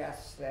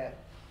suggest that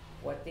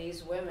what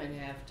these women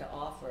have to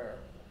offer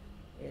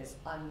is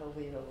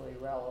unbelievably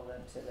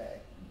relevant today,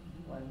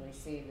 when we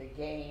see the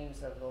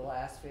gains of the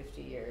last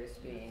 50 years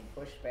being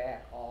pushed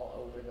back all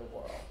over the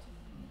world.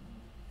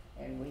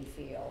 And we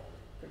feel,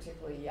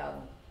 particularly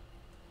young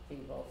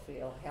people,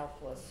 feel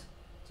helpless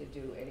to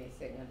do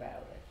anything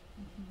about it.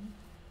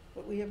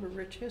 But we have a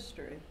rich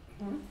history.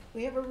 Hmm?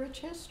 We have a rich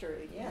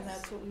history, Yes. and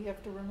that's what we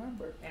have to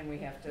remember. And we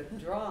have to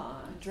draw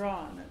on. Draw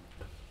on it.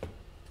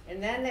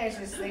 And then there's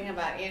this thing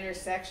about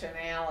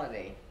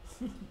intersectionality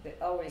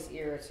that always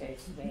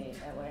irritates me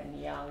when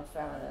young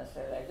feminists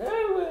are like,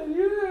 "Oh, well,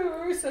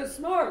 we're so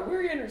smart,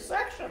 we're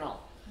intersectional.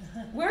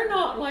 We're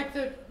not like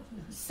the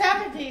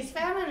 70s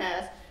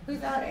feminists who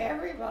thought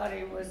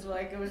everybody was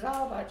like, it was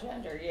all about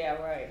gender." Yeah,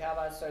 right. How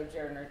about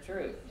Sojourner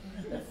Truth?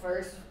 The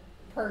first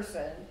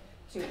person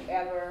to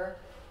ever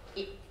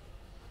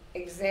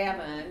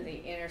examine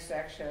the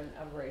intersection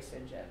of race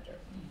and gender.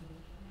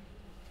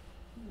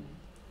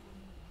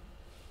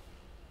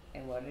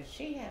 And what did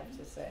she have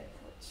to say?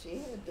 What she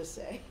had to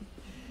say.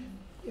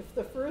 "If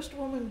the first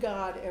woman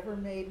God ever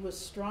made was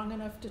strong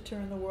enough to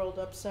turn the world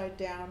upside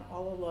down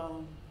all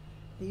alone,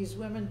 these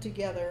women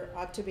together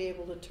ought to be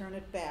able to turn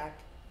it back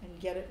and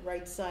get it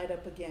right side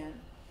up again.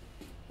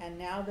 And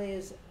now they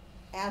is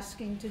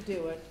asking to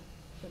do it,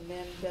 the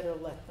men better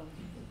let them."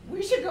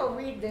 We should go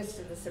read this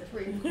to the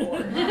Supreme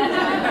Court. They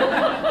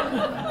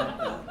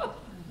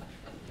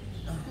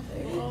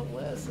won't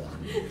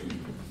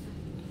listen.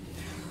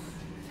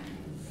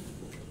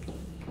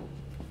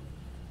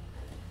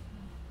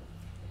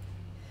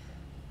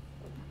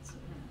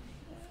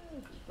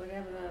 What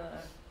happened to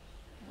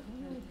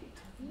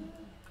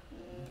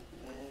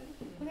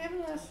what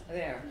happened to us?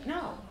 There.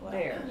 No. Well,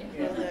 There.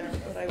 well, there,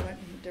 but I went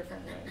in a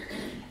different way.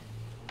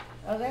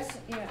 Oh, that's,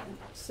 yeah.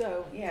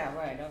 So, Yeah,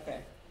 right,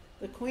 okay.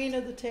 the queen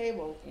of the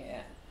table,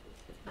 Yeah.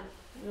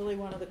 really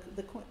one of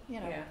the queen,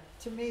 you know, Yeah.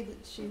 to me,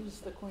 she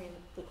was the queen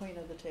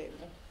of the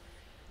table.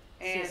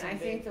 And Susan I B.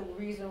 think the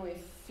reason we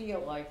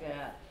feel like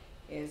that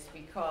is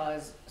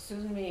because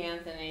Susan B.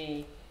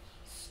 Anthony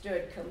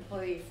stood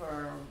completely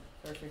firm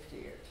for 50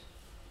 years.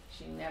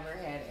 She never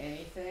had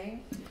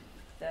anything.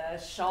 The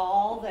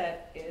shawl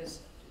that is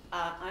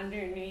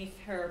underneath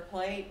her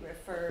plate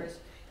refers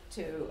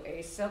to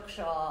a silk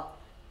shawl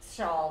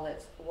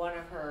that one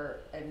of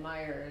her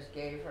admirers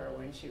gave her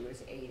when she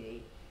was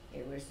 80.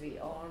 It was the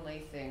only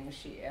thing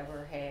she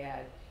ever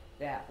had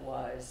that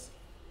was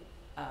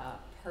a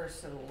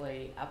personal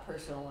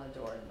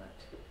adornment.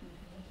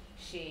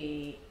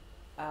 She,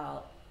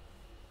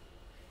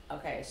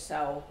 okay,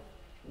 so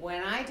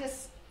when I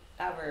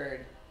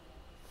discovered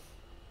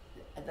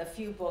the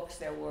few books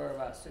there were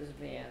about Susan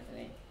B.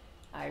 Anthony,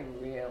 I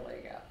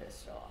really got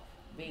pissed off,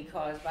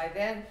 because by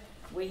then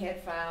we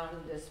had found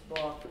this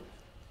book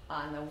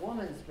on the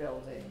Woman's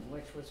Building,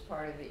 which was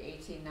part of the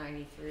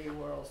 1893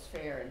 World's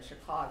Fair in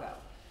Chicago.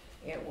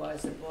 It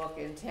was a book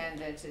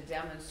intended to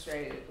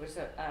demonstrate, it was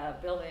a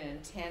building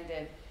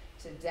intended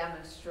to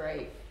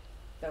demonstrate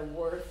the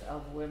worth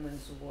of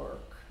women's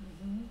work.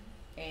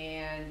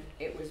 And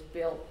it was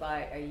built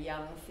by a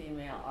young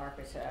female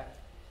architect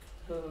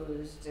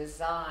whose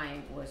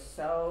design was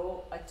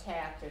so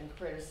attacked and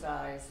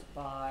criticized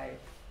by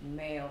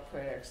male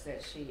critics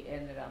that she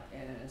ended up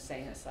in an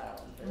insane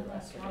asylum for the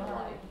rest of her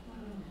life.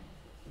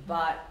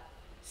 But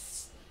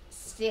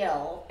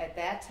still, at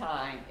that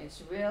time,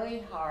 it's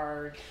really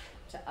hard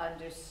to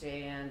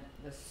understand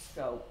the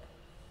scope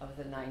of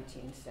the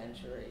 19th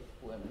century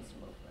women's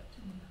movement.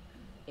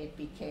 It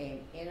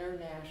became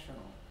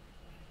international.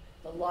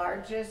 The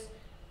largest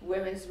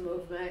women's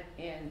movement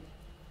in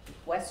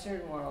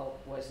Western world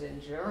was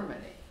in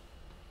Germany,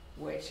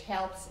 which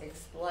helps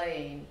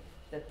explain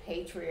the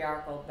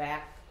patriarchal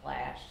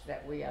backlash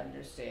that we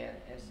understand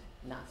as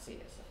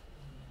Nazism.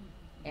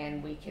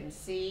 And we can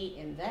see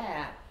in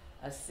that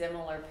a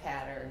similar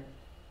pattern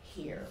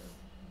here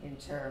in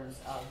terms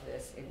of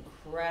this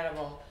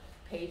incredible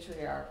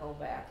patriarchal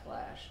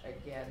backlash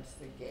against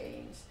the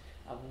gains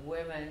of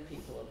women,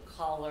 people of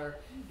color,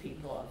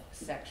 people of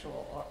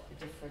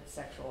different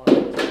sexual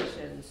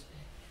orientations,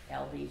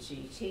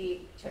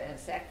 LGBT,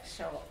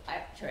 transsexual,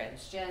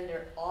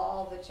 transgender,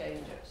 all the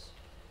changes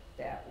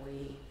that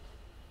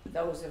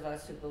those of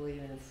us who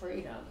believe in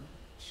freedom,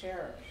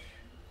 cherish.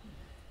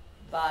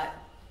 But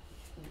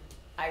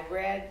I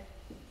read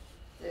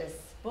this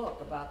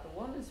book about the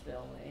Woman's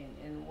Building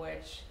in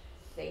which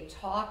they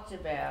talked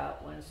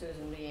about when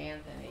Susan B.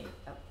 Anthony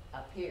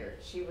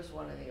appeared. She was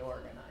one of the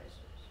organizers.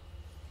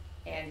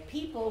 And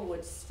people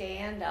would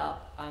stand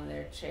up on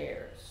their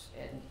chairs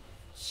and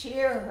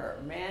cheer her,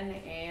 men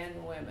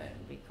and women,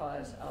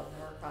 because of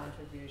her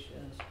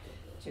contributions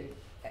to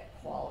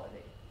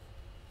equality.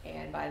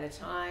 And by the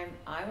time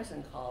I was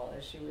in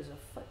college, she was a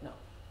footnote.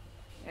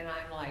 And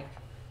I'm like,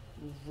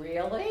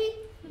 really?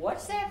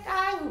 What's that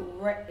guy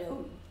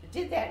who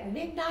did that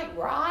midnight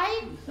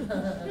ride?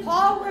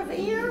 Paul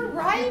Revere,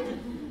 right?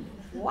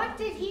 What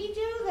did he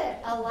do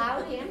that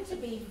allowed him to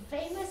be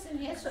famous in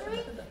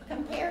history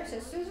compared to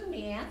Susan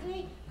B.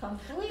 Anthony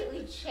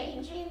completely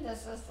changing the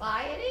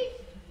society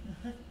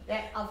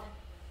of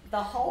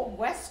the whole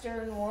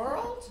Western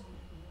world?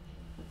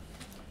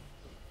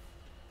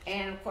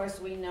 And of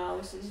course we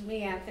know Susan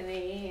B.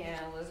 Anthony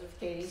and Elizabeth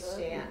Cady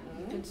Stanton.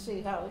 You can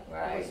see how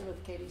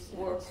Elizabeth Cady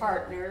Stanton were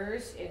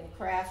partners in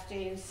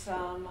crafting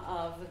some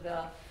of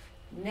the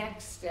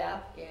next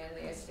step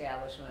in the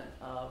establishment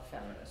of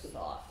feminist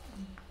thought.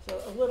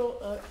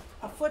 So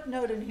a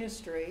footnote in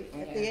history,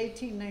 at the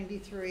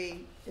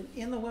 1893,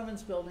 in the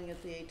Women's Building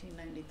at the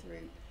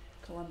 1893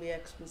 Columbia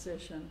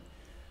Exposition,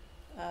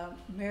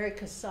 Mary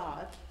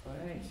Cassatt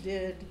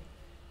did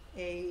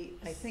I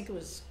think it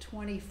was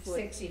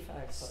 20-foot,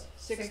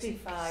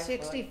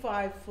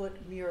 65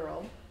 foot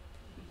mural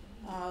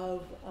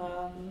of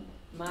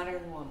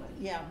modern woman.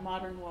 Yeah,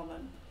 modern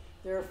woman.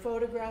 There are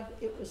photographs.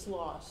 It was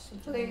lost.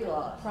 Completely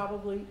lost.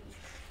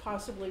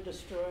 Possibly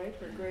destroyed.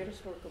 Her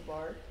greatest work of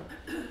art.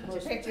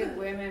 Depicted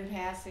women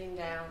passing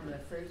down the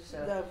fruits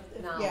of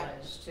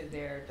knowledge to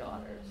their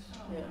daughters.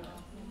 Yeah.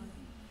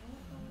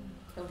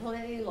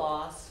 Completely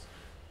lost,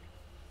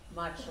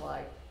 much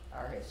like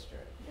our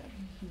history. Yeah.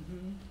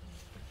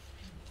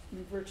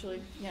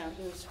 Virtually,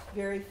 there's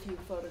very few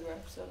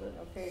photographs of it.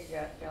 Okay, you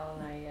got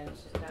Gelon again.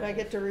 Do I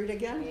get to read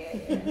again?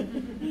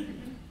 Yeah.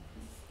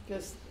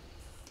 Because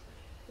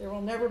there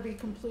will never be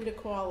complete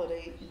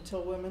equality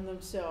until women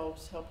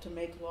themselves help to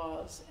make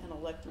laws and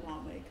elect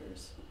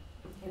lawmakers.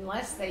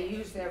 Unless they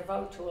use their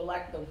vote to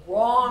elect the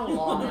wrong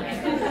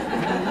lawmakers,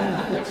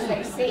 which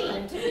they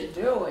seem to be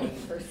doing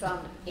for some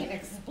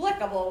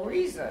inexplicable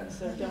reason.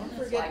 So don't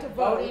It's forget like to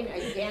vote. voting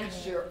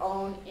against your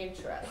own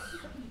interests.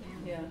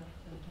 Yeah.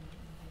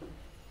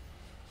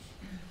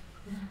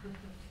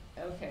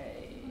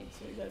 Okay.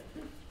 So we got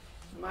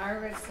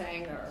Margaret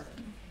Sanger.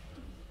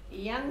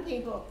 Young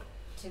people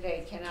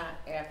today cannot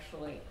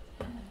actually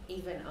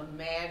even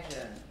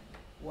imagine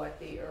what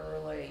the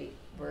early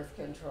birth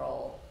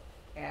control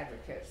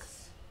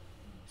advocates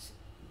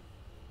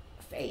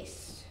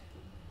faced.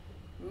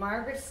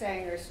 Margaret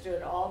Sanger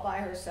stood all by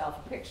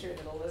herself, a picture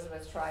that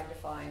Elizabeth tried to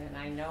find, and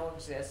I know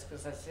exists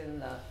because it's in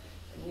the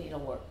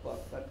needlework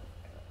book, but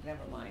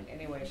never mind.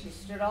 Anyway, she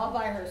stood all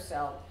by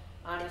herself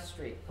on a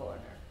street corner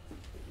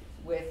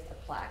with a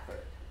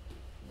placard.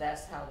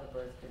 That's how the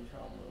birth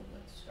control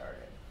movement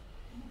started.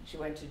 She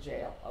went to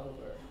jail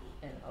over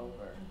and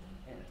over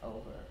and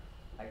over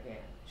again.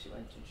 She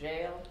went to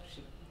jail,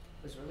 she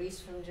was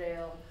released from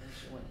jail, and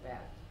she went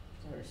back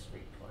to her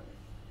street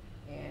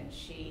corner. And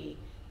she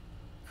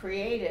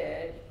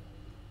created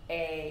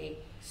a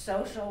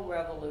social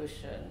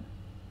revolution.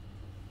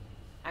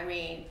 I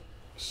mean,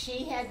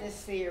 she had this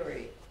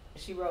theory.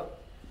 She wrote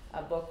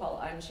a book called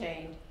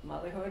Unchained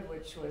Motherhood,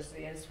 which was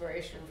the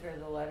inspiration for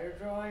the letter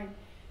drawing.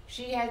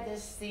 She had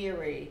this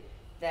theory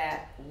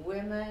that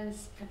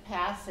women's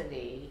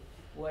capacity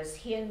was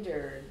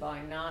hindered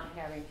by not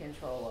having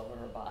control over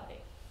her body.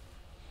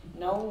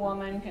 No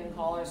woman can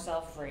call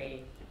herself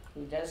free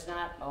who does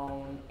not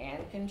own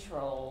and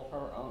control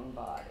her own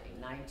body.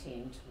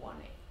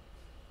 1920.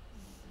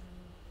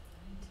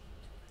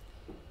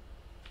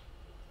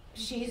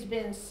 She's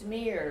been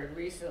smeared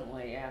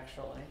recently,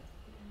 actually,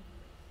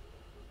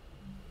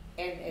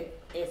 and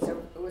it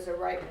was a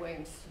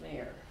right-wing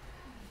smear.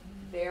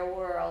 There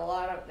were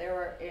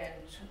in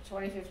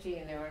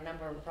 2015, there were a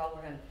number of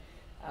Republican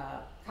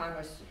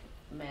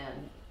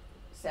congressmen,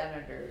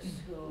 senators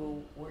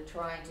who were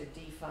trying to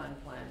defund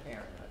Planned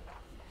Parenthood,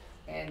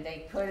 and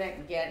they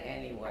couldn't get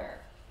anywhere.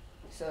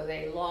 So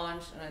they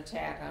launched an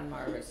attack on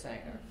Margaret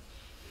Sanger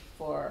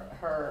for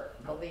her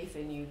belief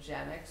in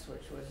eugenics,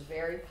 which was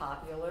very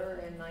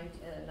popular in the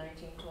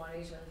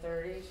 1920s and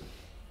 30s.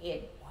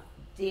 It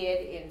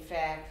did, in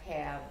fact,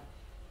 have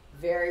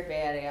very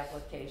bad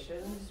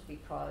applications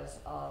because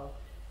of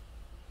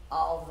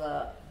all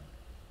the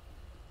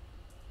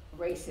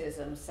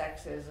racism,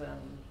 sexism,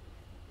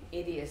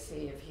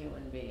 idiocy of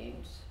human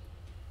beings.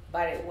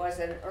 But it was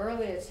an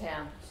early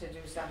attempt to do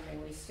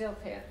something we still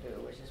can't do,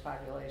 which is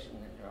population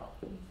control.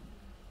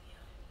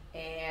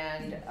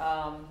 And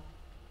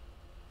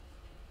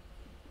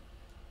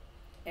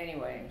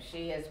anyway,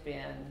 she has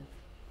been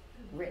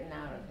written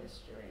out of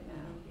history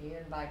now,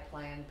 even by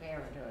Planned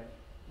Parenthood,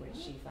 which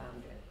she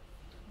founded.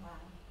 wow.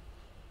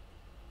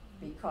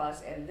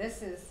 Because, and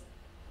this is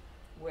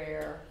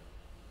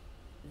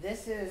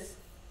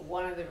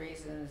one of the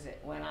reasons that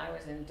when I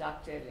was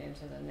inducted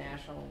into the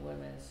National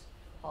Women's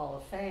Hall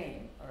of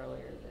Fame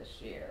earlier this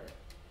year,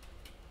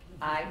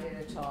 I did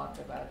a talk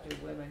about, do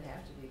women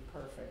have to be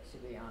perfect to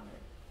be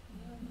honored?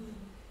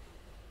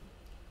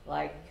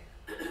 Like,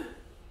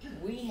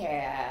 we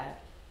had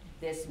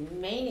this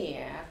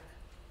maniac,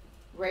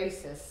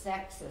 racist,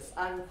 sexist,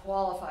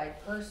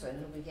 unqualified person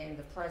who became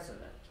the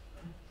president.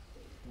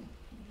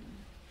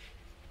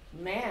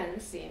 Men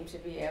seem to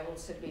be able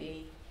to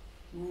be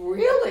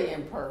really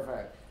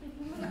imperfect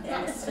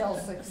and still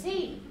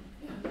succeed.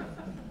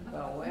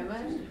 But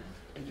women,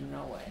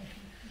 no way.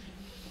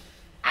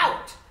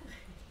 Out!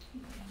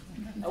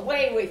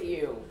 Away with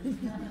you!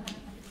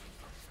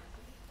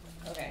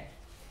 Okay.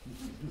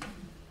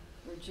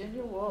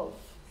 Virginia Woolf.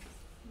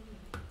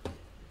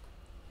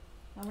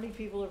 How many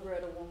people have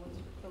read A Room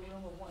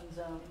of One's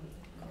Own?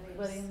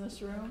 Anybody in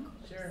this room?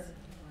 Sure.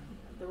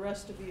 The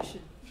rest of you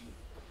should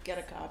get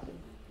a copy.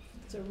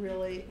 It's a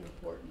really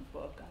important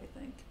book, I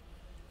think,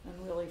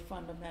 and really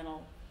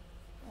fundamental,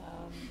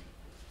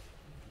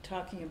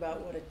 talking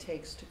about what it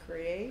takes to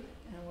create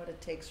and what it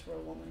takes for a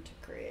woman to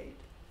create.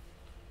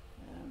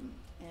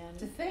 And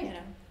To think. you know,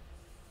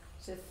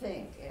 To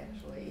think,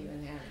 actually,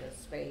 even have the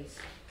space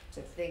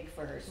to think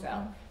for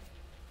herself.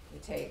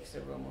 It takes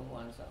a room of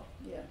one's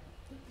own. yeah,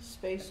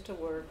 space to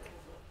work,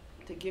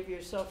 to give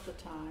yourself the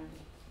time.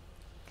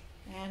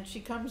 And she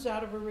comes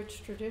out of a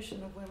rich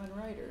tradition of women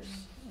writers,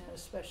 and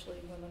especially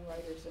women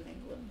writers in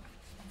England.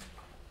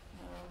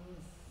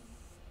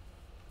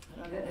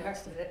 I don't know what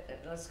else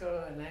to- Let's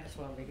go to the next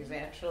one, because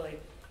actually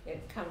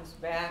it comes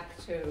back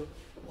to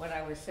what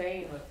I was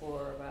saying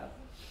before about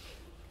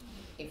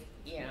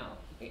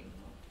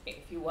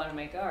if you want to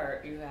make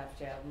art, you have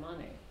to have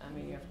money. I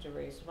mean, you have to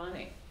raise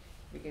money,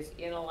 because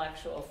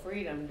intellectual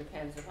freedom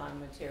depends upon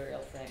material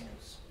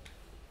things.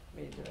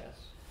 Read the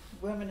rest.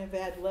 Women have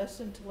had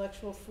less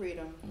intellectual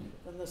freedom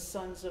than the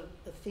sons of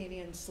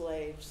Athenian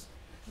slaves.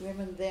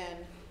 Women then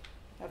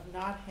have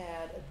not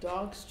had a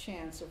dog's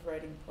chance of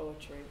writing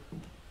poetry.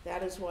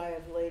 That is why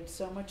I've laid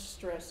so much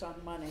stress on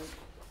money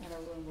and a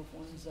room of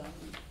one's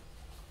own.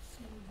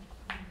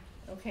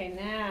 Okay,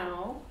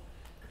 now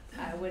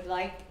I would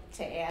like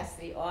to ask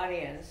the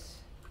audience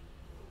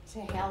to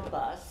help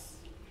us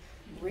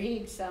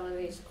read some of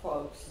these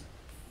quotes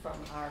from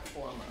our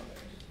foremothers.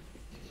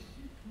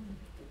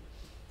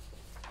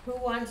 Who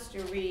wants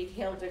to read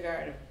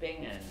Hildegard of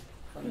Bingen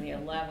from the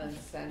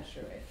 11th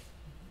century?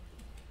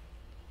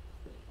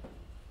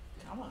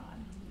 Come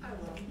on. I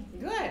will.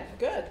 Good.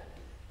 Good.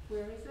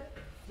 Where is it?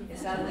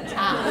 It's on the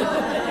top.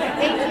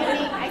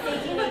 I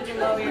think you need to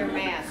lower your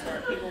mask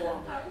or people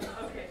won't.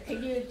 Okay.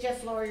 Can you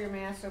just lower your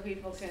mask so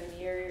people can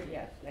hear you?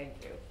 Yes, thank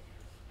you.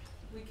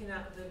 We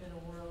cannot live in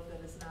a world that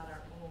is not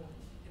our own,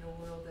 in a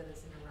world that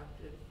is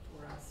interrupted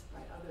for us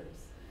by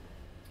others.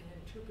 An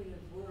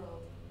interpreted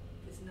world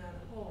is not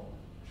home.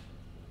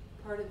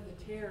 Part of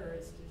the terror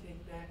is to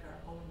take back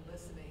our own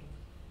listening,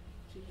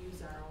 to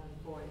use our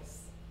own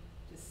voice,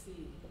 to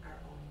see our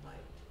own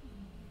light.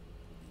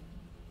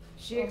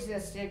 She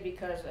existed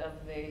because of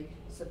the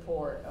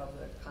support of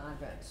the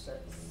convent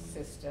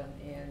system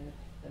in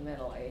the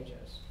Middle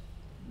Ages.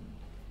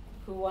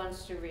 Who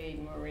wants to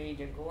read Marie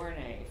de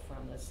Gournay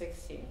from the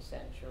 16th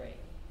century?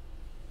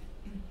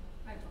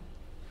 I don't.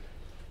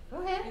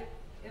 Go ahead.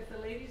 If the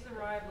ladies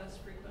arrive less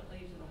frequently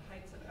to the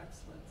heights of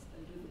excellence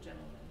than do the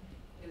gentlemen,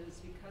 it is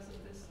because of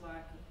this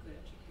lack of good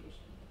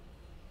education.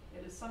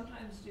 It is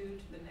sometimes due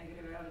to the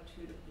negative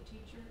attitude of the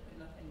teacher and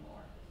nothing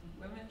more.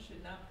 Women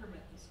should not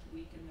permit this to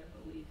weaken their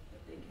belief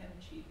that they can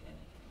achieve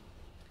anything.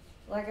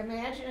 Like,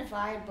 imagine if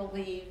I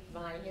believed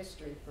my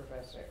history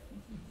professor.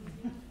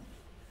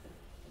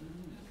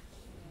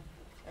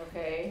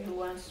 Okay, who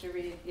wants to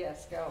read?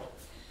 Yes, go.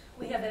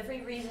 We have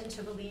every reason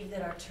to believe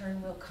that our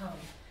turn will come,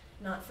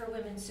 not for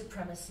women's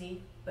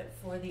supremacy, but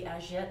for the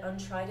as yet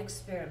untried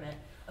experiment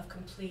of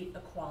complete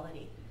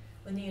equality,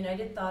 when the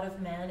united thought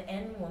of man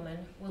and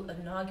woman will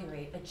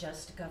inaugurate a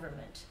just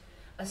government,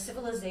 a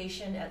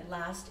civilization at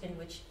last in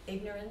which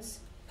ignorance,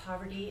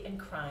 poverty, and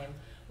crime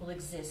will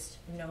exist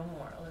no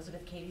more.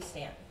 Elizabeth Cady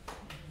Stanton.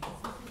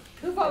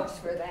 Who votes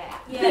for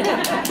that?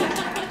 Yeah.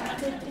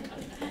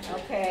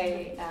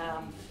 Okay,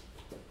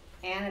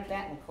 Anna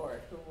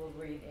Betancourt. Who will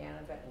read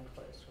Anna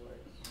Betancourt's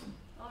words?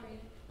 I'll read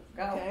it.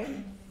 Go.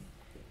 Okay.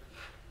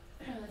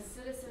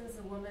 Citizens,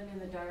 a woman in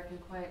the dark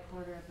and quiet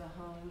corner of the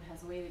home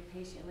has waited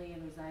patiently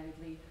and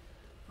resignedly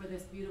for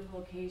this beautiful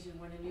occasion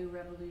when a new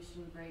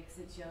revolution breaks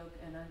its yoke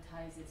and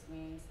unties its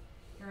wings.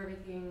 Here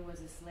everything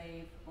was a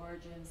slave,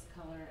 origins,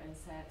 color, and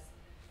sex.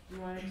 You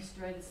want to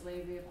destroy the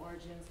slavery of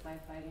origins by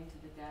fighting to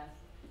the death.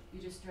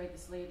 You destroyed the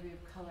slavery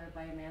of color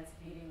by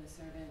emancipating the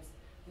servants.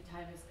 The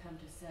time has come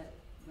to set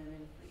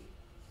women free.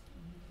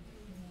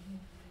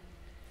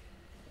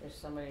 There's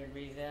somebody to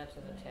read that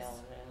to the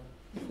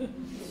Taliban.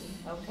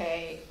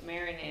 Okay,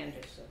 Marian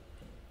Anderson.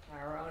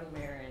 Our own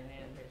Marian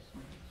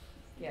Anderson.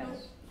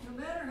 Yes. No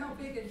matter how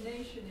big a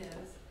nation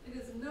is, it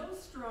is no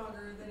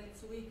stronger than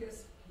its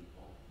weakest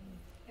people.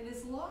 And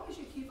as long as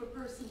you keep a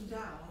person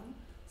down,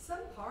 some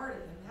part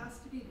of him has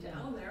to be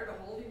down there to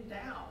hold him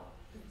down.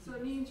 So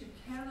it means you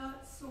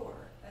cannot soar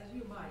as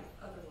you might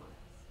otherwise.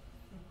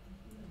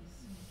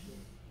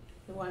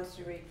 Who wants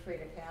to read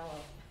Frida Kahlo?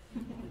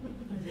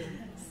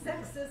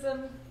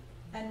 Sexism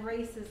and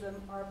racism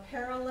are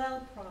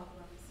parallel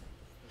problems.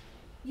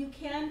 You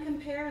can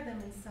compare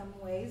them in some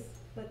ways,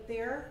 but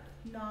they're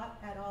not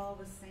at all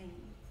the same.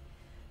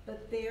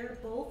 But they're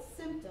both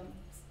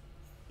symptoms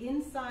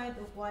inside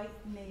the white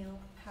male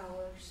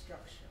power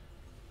structure.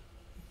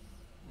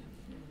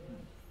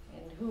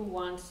 And who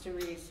wants to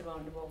read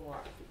Simone de Beauvoir?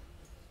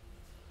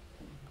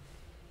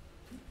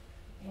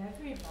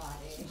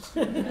 Everybody.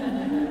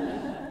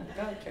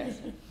 Go,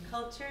 Tristan.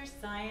 Culture,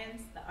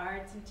 science, the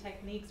arts, and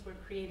techniques were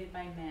created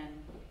by men,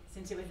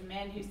 since it was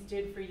men who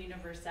stood for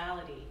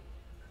universality.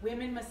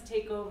 Women must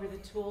take over the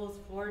tools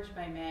forged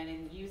by men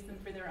and use them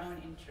for their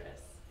own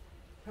interests.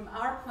 From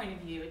our point of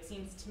view, it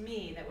seems to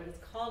me that what is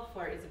called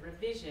for is a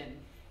revision,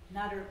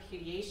 not a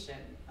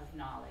repudiation of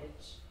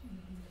knowledge.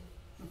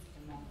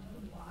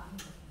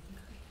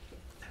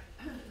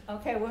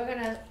 Okay, we're going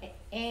to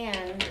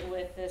end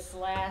with this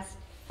last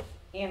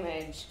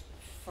image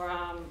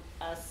from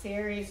a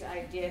series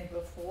I did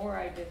before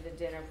I did the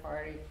dinner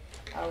party,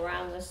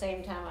 around the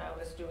same time I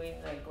was doing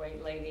the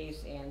Great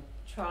Ladies and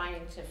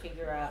trying to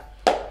figure out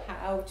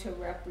how to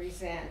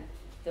represent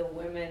the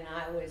women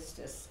I was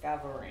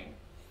discovering.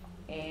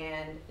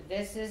 And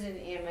this is an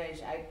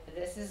image,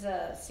 this is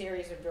a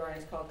series of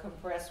drawings called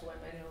Compressed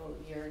Women Who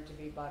Yearn to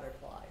Be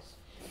Butterflies.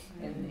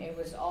 And it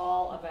was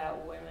all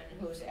about women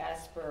whose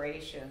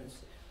aspirations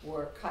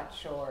were cut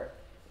short,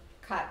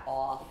 cut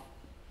off,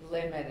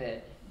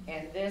 limited.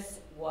 And this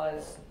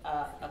was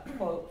a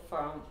quote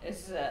from,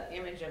 this is an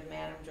image of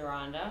Madame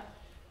Duranda,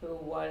 who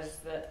was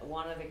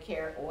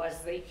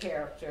the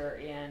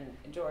character in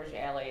George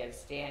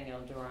Eliot's Daniel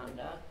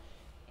Duranda.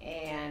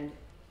 And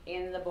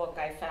in the book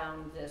I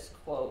found this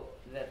quote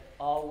that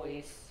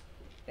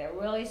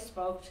really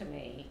spoke to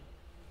me,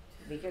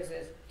 because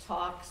it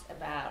talks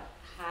about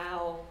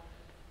how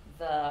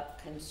the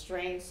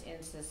constraints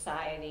in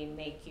society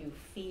make you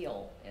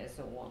feel as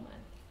a woman.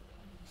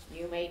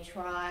 You may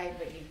try,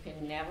 but you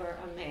can never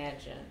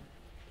imagine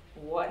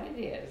what it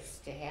is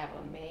to have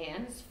a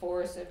man's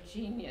force of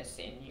genius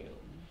in you,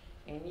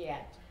 and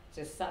yet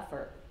to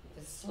suffer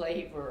the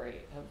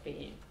slavery of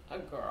being a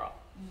girl.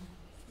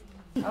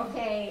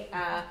 Okay,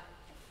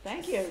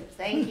 Thank you.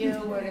 Thank you.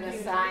 We're going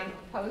to sign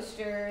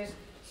posters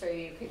so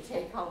you can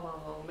take home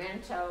a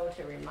memento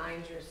to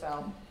remind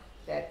yourself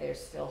that there's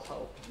still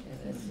hope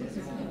in this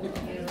dismal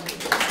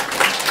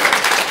world.